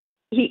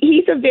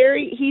he's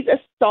a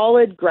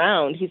solid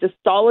ground. He's a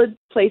solid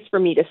place for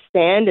me to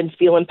stand and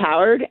feel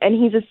empowered, and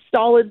he's a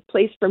solid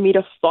place for me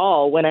to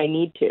fall when I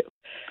need to.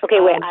 Okay,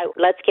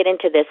 let's get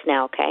into this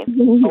now, okay?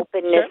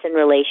 Openness in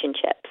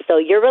relationships. So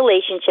your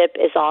relationship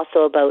is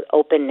also about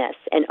openness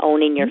and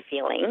owning your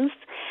feelings,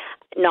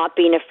 not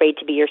being afraid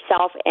to be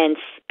yourself and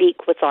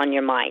speak what's on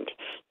your mind.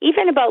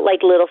 Even about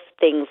like little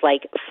things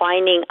like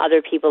finding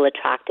other people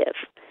attractive.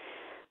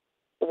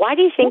 Why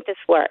do you think this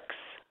works?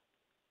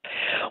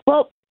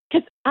 Well,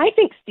 because I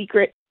think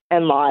secret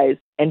and lies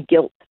and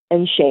guilt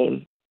and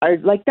shame are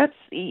like, that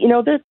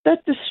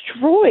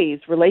destroys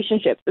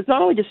relationships. It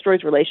not only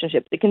destroys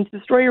relationships, it can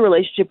destroy your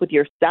relationship with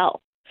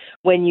yourself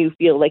when you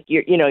feel like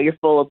you're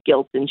full of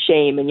guilt and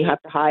shame and you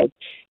have to hide.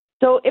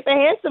 So if a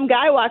handsome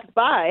guy walks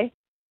by,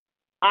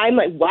 I'm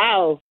like,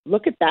 wow,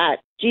 look at that.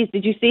 Geez,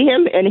 did you see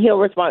him? And he'll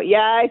respond, yeah,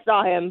 I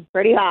saw him.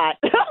 Pretty hot.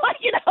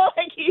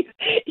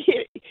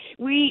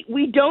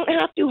 We don't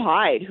have to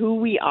hide who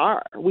we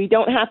are. We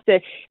don't have to.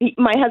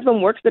 My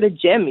husband works at a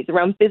gym. He's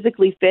around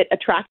physically fit,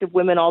 attractive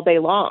women all day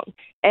long.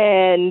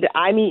 And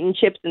I'm eating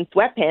chips and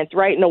sweatpants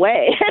right in the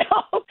way.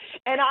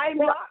 And I'm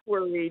not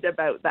worried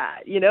about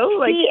that, See,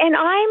 and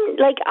I'm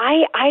like,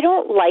 I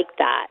don't like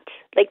that.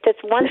 Like,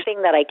 that's one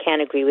thing that I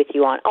can't agree with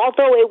you on.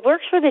 Although it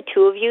works for the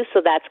two of you,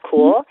 so that's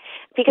cool.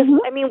 Because,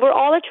 we're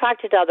all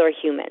attracted to other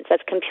humans.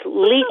 That's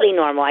completely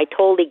normal. I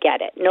totally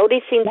get it.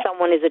 Noticing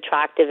someone is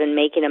attractive and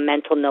making a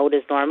mental note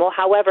is normal.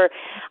 However,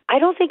 I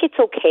don't think it's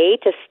okay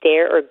to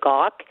stare or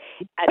gawk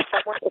at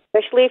someone,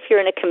 especially if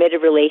you're in a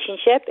committed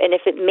relationship, and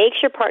if it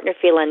makes your partner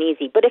feel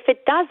uneasy. But if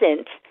it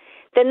doesn't,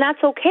 then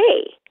that's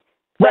okay.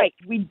 Right.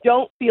 We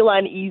don't feel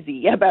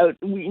uneasy about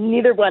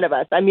neither one of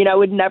us. I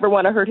would never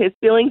want to hurt his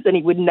feelings, and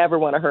he would never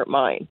want to hurt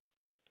mine.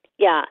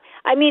 Yeah.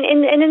 And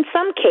in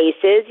some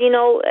cases,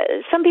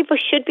 some people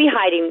should be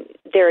hiding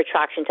their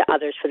attraction to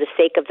others for the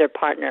sake of their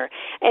partner.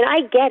 And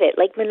I get it.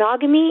 Like,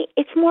 monogamy,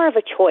 it's more of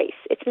a choice.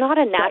 It's not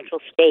a natural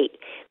state.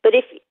 But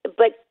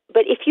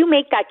if you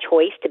make that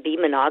choice to be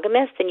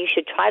monogamous, then you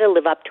should try to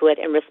live up to it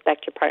and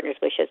respect your partner's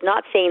wishes.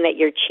 Not saying that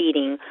you're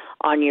cheating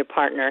on your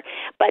partner,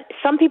 but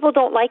some people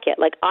don't like it.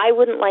 Like, I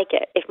wouldn't like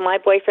it. If my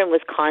boyfriend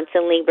was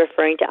constantly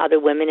referring to other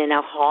women and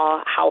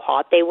how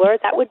hot they were,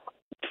 that would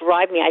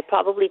drive me. I'd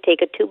probably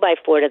take a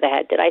 2x4 to the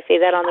head. Did I say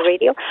that on the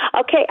radio?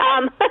 Okay,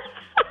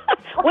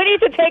 we need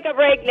to take a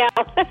break now.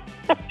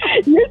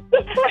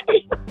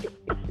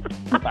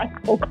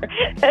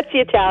 That's the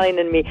Italian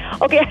in me.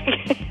 Okay.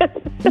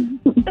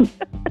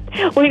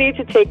 We need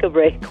to take a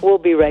break. We'll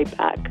be right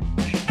back.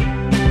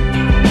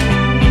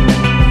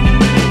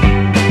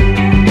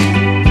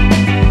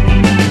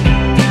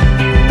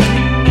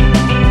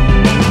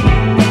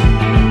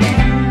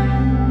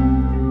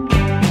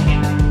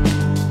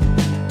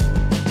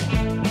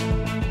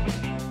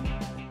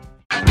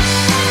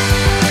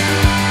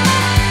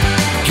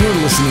 You're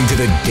listening to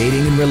the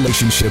Dating and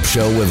Relationship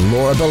Show with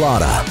Laura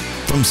Bilotta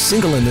from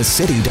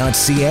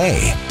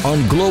singleinthecity.ca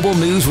on Global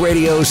News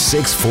Radio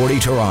 640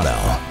 Toronto.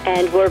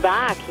 And we're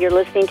back. You're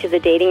listening to the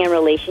Dating and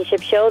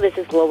Relationship Show. This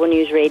is Global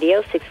News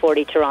Radio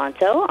 640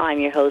 Toronto. I'm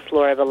your host,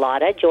 Laura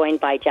Bilotta, joined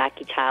by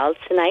Jackie Childs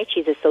tonight.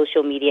 She's a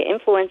social media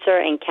influencer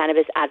and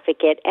cannabis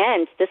advocate,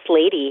 and this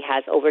lady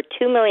has over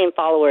 2 million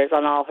followers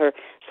on all her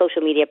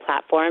social media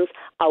platforms.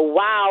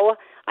 Wow.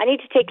 I need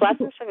to take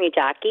lessons from you,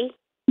 Jackie.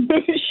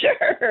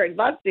 Sure,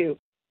 love to.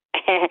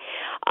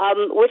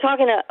 We're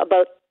talking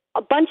about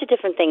a bunch of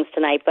different things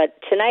tonight, but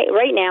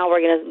right now,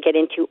 we're going to get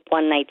into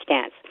one-night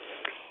stands.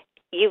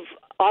 You've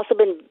also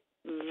been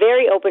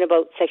very open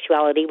about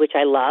sexuality, which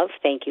I love.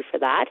 Thank you for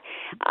that.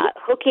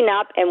 Hooking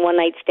up and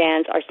one-night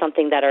stands are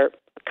something that are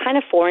kind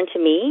of foreign to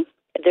me.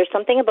 There's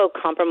something about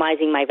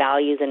compromising my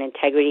values and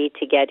integrity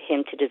to get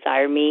him to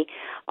desire me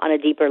on a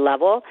deeper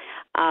level.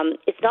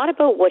 It's not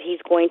about what he's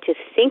going to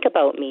think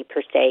about me,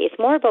 per se. It's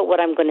more about what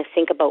I'm going to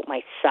think about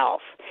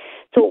myself.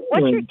 So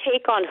what's your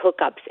take on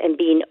hookups and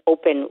being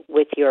open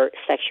with your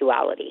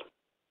sexuality?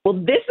 Well,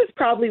 this is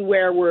probably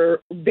where we're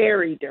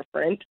very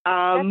different.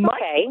 That's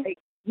okay.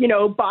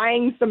 Like,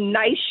 buying some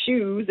nice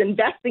shoes,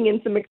 investing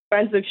in some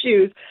expensive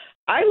shoes,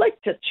 I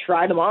like to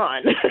try them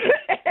on.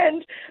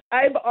 And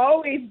I've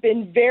always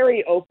been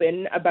very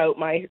open about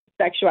my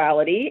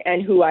sexuality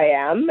and who I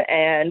am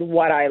and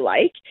what I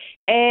like.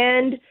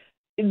 And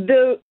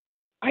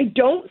I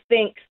don't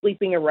think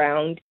sleeping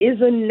around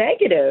is a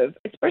negative,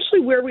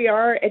 especially where we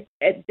are at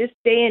this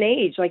day and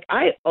age. Like,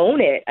 I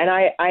own it, and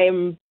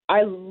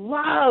I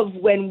love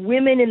when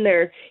women in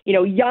their,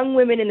 young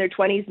women in their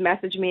 20s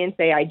message me and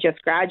say, I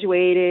just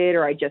graduated,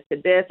 or I just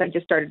did this, I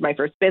just started my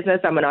first business,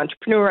 I'm an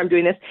entrepreneur, I'm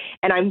doing this,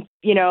 and I'm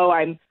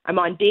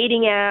on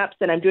dating apps,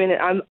 and I'm doing it.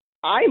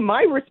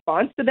 My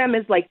response to them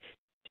is like,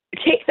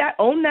 take that,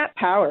 own that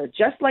power,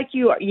 just like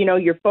you're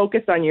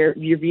focused on your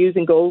views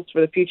and goals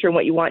for the future and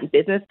what you want in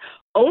business.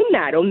 Own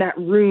that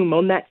room,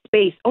 own that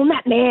space, own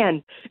that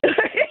man. Do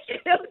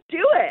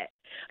it.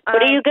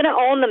 But are you going to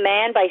own the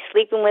man by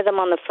sleeping with him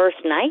on the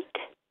first night?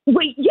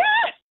 Wait,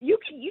 yes. You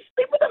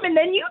sleep with him, and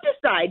then you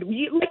decide.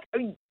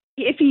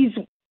 If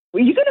are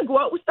you going to go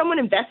out with someone,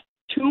 invest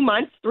 2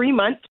 months, 3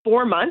 months,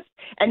 4 months,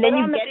 and then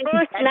you on get the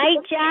first night,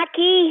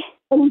 Jackie?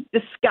 Oh,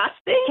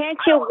 disgusting. Can't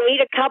you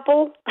wait a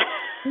couple?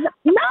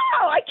 No,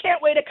 I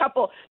can't wait a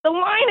couple. The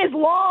line is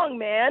long,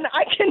 man.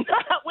 I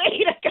cannot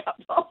wait a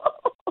couple.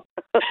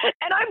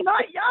 And I'm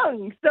not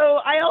young. So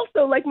I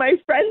also, like, my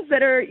friends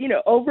that are,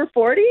 over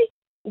 40,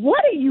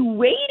 what are you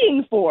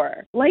waiting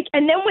for? Like,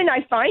 and then when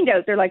I find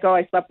out, they're like, oh,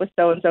 I slept with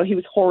so-and-so. He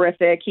was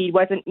horrific. He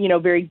wasn't,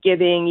 very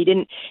giving.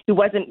 He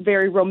wasn't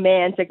very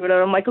romantic. But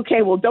I'm like,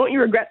 okay, well, don't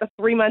you regret the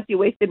 3 months you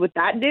wasted with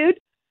that dude?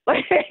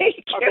 Like,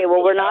 okay,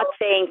 well, we're not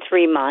saying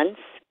 3 months,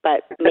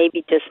 but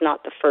maybe just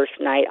not the first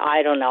night.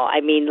 I don't know.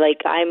 I mean,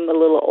 like, I'm a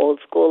little old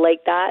school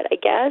like that, I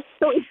guess.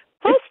 So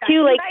plus,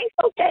 too, like,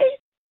 okay.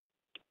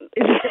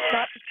 Is it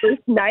not the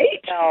first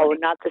night? No,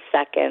 not the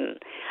second.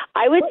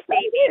 I would say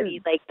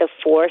maybe like the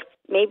fourth,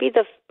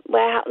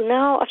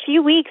 a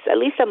few weeks, at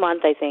least a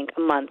month, I think.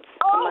 A month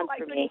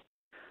for me.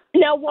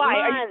 Now, why?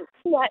 Are you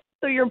saying that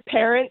so your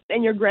parents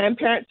and your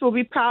grandparents will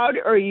be proud,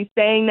 or are you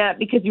saying that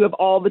because you have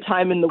all the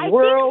time in the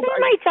world?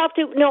 I think myself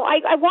to, no,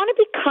 I want to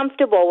be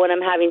comfortable when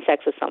I'm having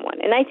sex with someone.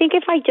 And I think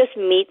if I just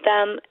meet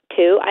them,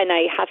 too, and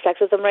I have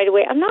sex with them right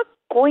away, I'm not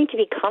going to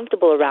be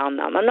comfortable around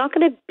them. I'm not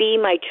going to be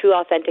my true,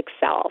 authentic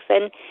self.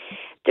 And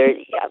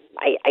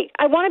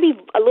I want to be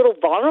a little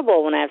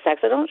vulnerable when I have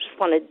sex. I don't just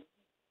want to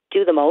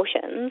do the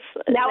motions.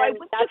 Now, I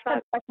wouldn't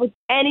have sex with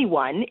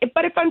anyone,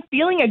 but if I'm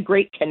feeling a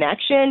great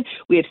connection,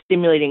 we have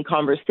stimulating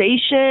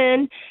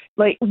conversation,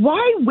 like,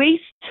 why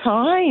waste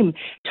time?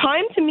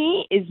 Time to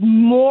me is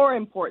more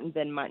important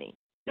than money.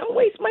 Don't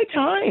waste my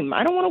time.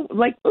 I don't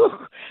want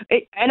to,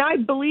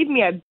 and believe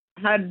me,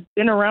 I've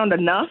been around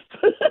enough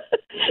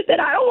that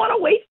I don't want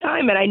to waste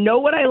time, and I know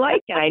what I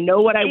like, and I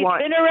know what I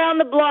want. Been around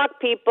the block,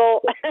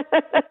 people.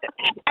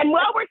 And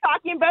while we're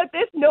talking about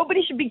this,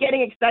 nobody should be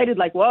getting excited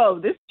like, whoa,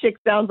 this chick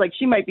sounds like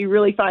she might be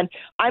really fun.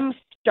 I'm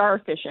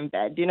starfish in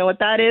bed. Do you know what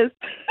that is?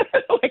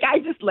 Like, I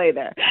just lay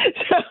there.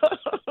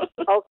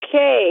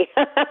 Okay.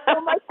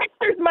 So my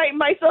pictures,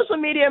 my social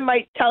media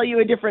might tell you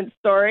a different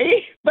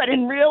story, but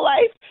in real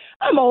life,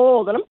 I'm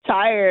old and I'm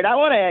tired. I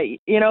want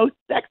to,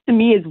 sex to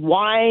me is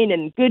wine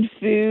and good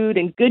food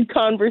and good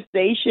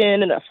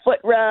conversation and a foot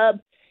rub,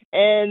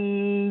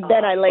 and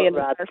then I lay in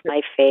the surface.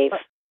 My fave.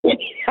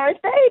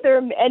 Aren't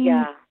they?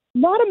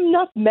 Not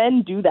enough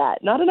men do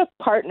that. Not enough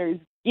partners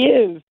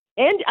give.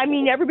 And, I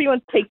mean, everybody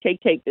wants to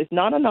take. There's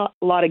not a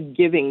lot of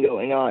giving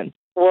going on.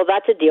 Well,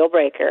 that's a deal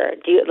breaker.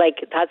 Do you,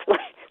 that's what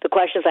the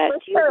questions I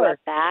have. Do you rub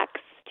backs?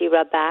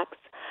 Backs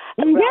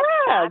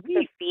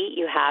or feet?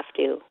 You have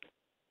to.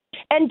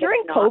 And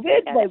during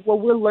COVID,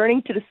 we're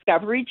learning to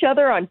discover each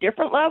other on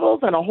different levels,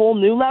 on a whole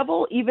new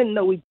level, even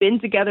though we've been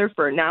together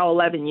for now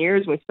 11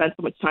 years, we've spent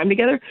so much time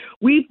together,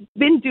 we've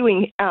been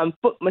doing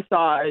foot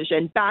massage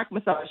and back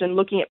massage and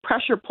looking at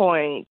pressure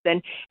points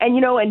and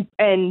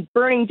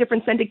burning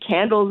different scented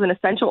candles and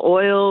essential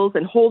oils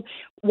and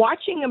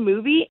watching a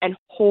movie and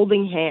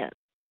holding hands,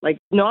 like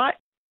not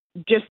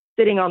just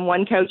sitting on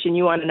one couch and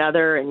you on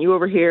another and you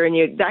over here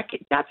and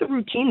that's a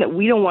routine that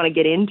we don't want to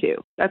get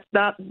into. That's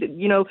not,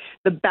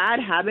 the bad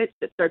habits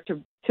that start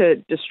to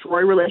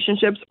destroy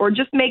relationships or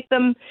just make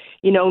them,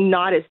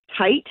 not as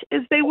tight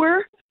as they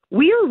were.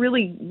 We're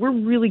really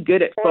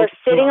good at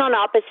sitting on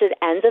opposite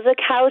ends of the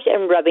couch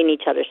and rubbing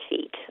each other's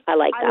feet. I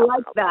like that. I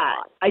like that.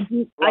 I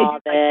do.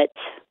 Love it.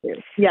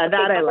 Yeah,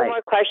 that I like.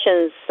 More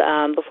questions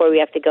before we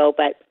have to go,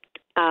 but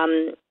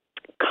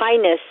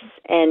kindness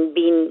and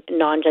being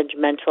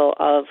non-judgmental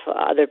of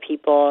other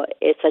people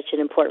is such an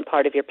important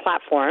part of your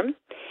platform.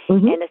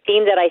 Mm-hmm. And a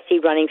theme that I see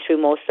running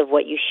through most of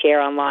what you share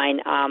online,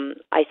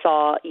 I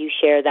saw you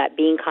share that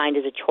being kind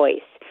is a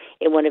choice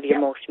in one of your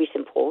most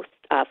recent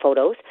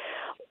photos.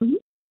 Mm-hmm.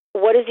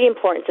 What is the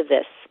importance of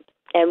this?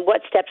 And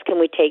what steps can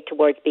we take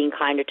towards being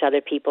kinder to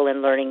other people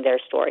and learning their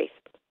stories?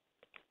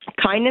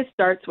 Kindness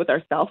starts with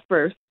ourselves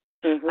first.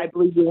 Mm-hmm. I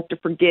believe we have to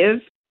forgive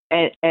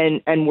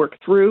and work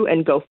through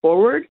and go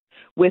forward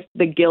with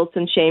the guilt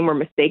and shame or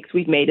mistakes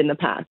we've made in the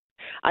past.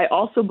 I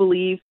also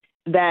believe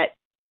that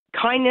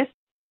kindness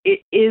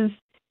is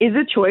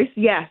a choice,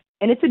 yes,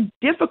 and it's a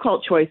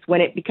difficult choice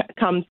when it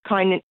becomes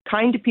kind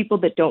to people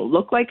that don't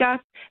look like us,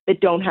 that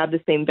don't have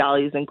the same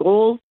values and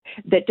goals,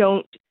 that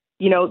don't,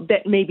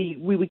 that maybe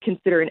we would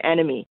consider an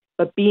enemy.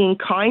 But being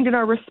kind in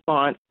our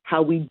response,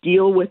 how we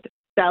deal with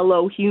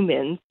fellow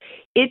humans,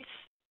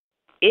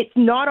 it's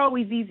not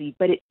always easy,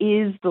 but it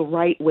is the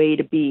right way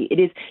to be. It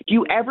is. Do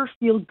you ever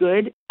feel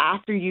good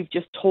after you've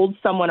just told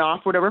someone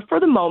off, whatever, for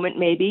the moment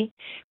maybe?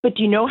 But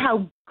do you know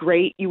how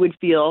great you would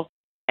feel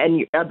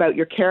about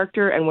your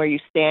character and where you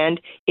stand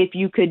if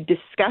you could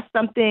discuss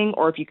something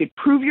or if you could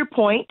prove your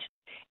point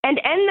and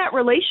end that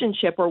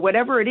relationship or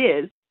whatever it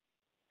is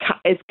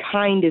as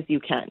kind as you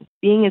can,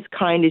 being as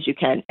kind as you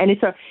can. And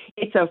it's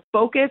a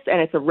focus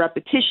and it's a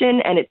repetition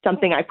and it's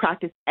something I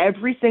practice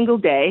every single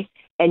day.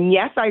 And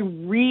yes, I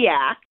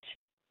react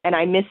and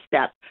I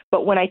misstep,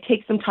 but when I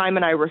take some time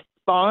and I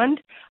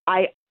respond,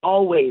 I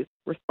always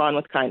respond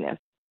with kindness.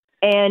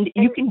 And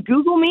you can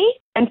Google me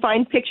and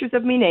find pictures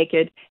of me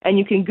naked, and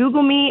you can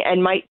Google me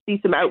and might see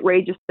some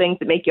outrageous things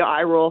that make you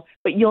eye roll,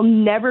 but you'll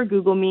never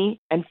Google me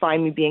and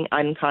find me being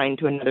unkind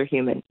to another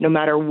human, no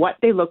matter what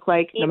they look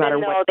like, no matter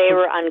what. Even though they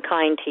were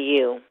unkind to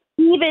you.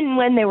 Even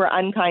when they were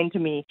unkind to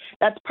me.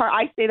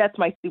 I say that's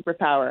my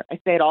superpower. I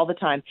say it all the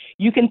time.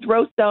 You can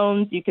throw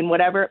stones, you can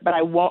whatever, but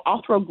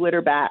I'll throw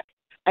glitter back.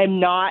 I'm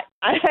not.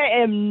 I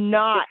am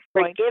not.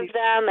 Forgive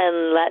them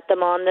and let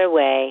them on their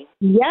way.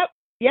 Yep.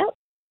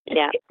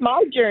 Yeah. It's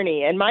my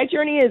journey, and my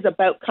journey is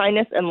about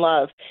kindness and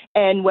love.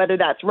 And whether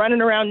that's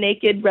running around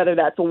naked, whether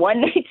that's a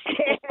one-night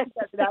stand,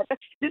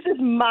 this is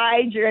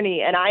my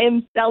journey, and I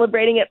am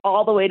celebrating it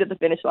all the way to the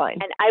finish line.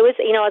 And I was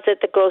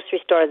at the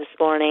grocery store this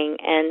morning,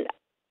 and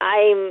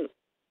I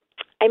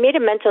made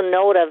a mental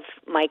note of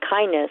my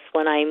kindness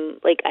when I'm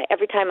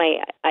every time I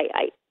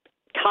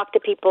talk to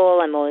people,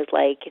 I'm always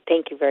like,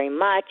 thank you very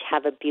much.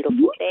 Have a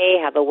beautiful day.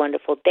 Have a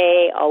wonderful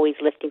day. Always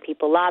lifting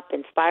people up,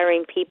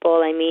 inspiring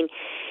people. I mean,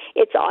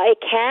 it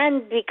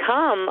can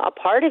become a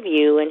part of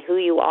you and who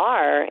you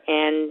are.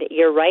 And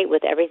you're right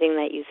with everything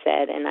that you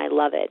said, and I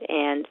love it.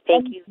 And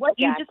thank you. What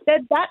you just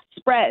said, that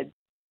spreads.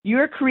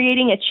 You're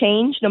creating a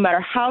change, no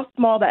matter how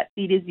small that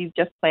seed is you've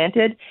just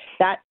planted,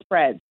 that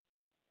spreads.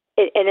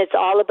 And it's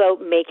all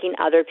about making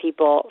other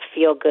people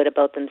feel good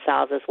about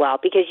themselves as well,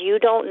 because you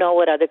don't know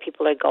what other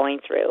people are going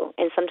through.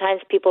 And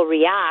sometimes people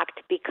react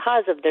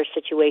because of their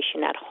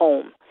situation at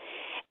home.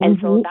 And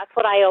so that's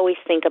what I always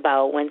think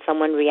about when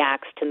someone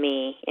reacts to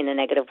me in a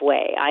negative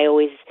way. I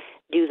always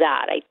do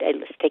that. I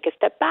just take a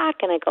step back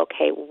and I go,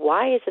 okay,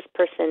 why is this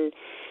person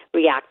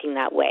reacting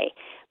that way?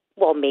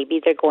 Well, maybe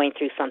they're going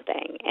through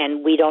something,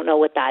 and we don't know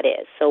what that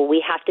is. So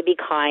we have to be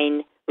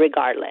kind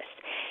regardless.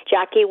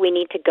 Jackie, we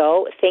need to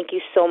go. Thank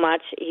you so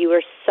much. You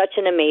were such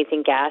an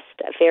amazing guest,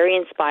 very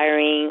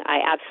inspiring. I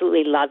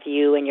absolutely love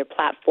you and your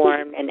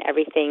platform and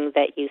everything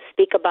that you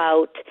speak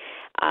about.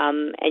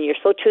 And you're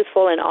so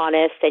truthful and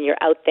honest, and you're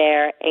out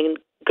there. And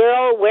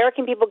girl, where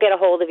can people get a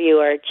hold of you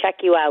or check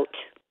you out?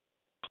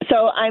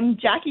 So I'm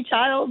Jackie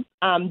Childs,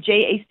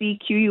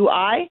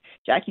 JACQUI.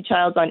 Jackie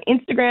Childs on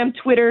Instagram,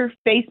 Twitter,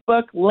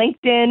 Facebook,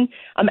 LinkedIn.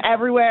 I'm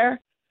everywhere.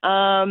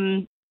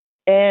 The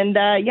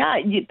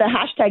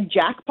hashtag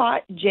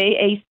jackpot,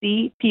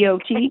 JACPOT,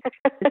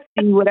 to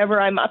see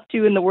whatever I'm up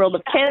to in the world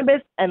of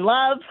cannabis and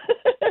love.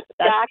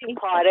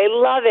 Jackpot, I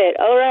love it.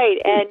 All right,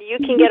 and you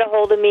can get a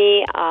hold of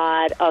me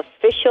at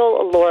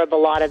official Laura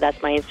Bilotta.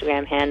 That's my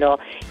Instagram handle.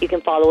 You can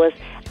follow us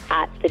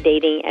at the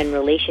Dating and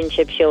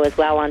Relationship Show as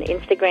well on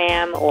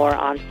Instagram or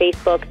on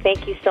Facebook.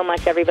 Thank you so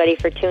much, everybody,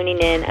 for tuning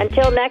in.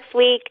 Until next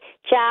week,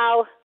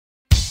 ciao.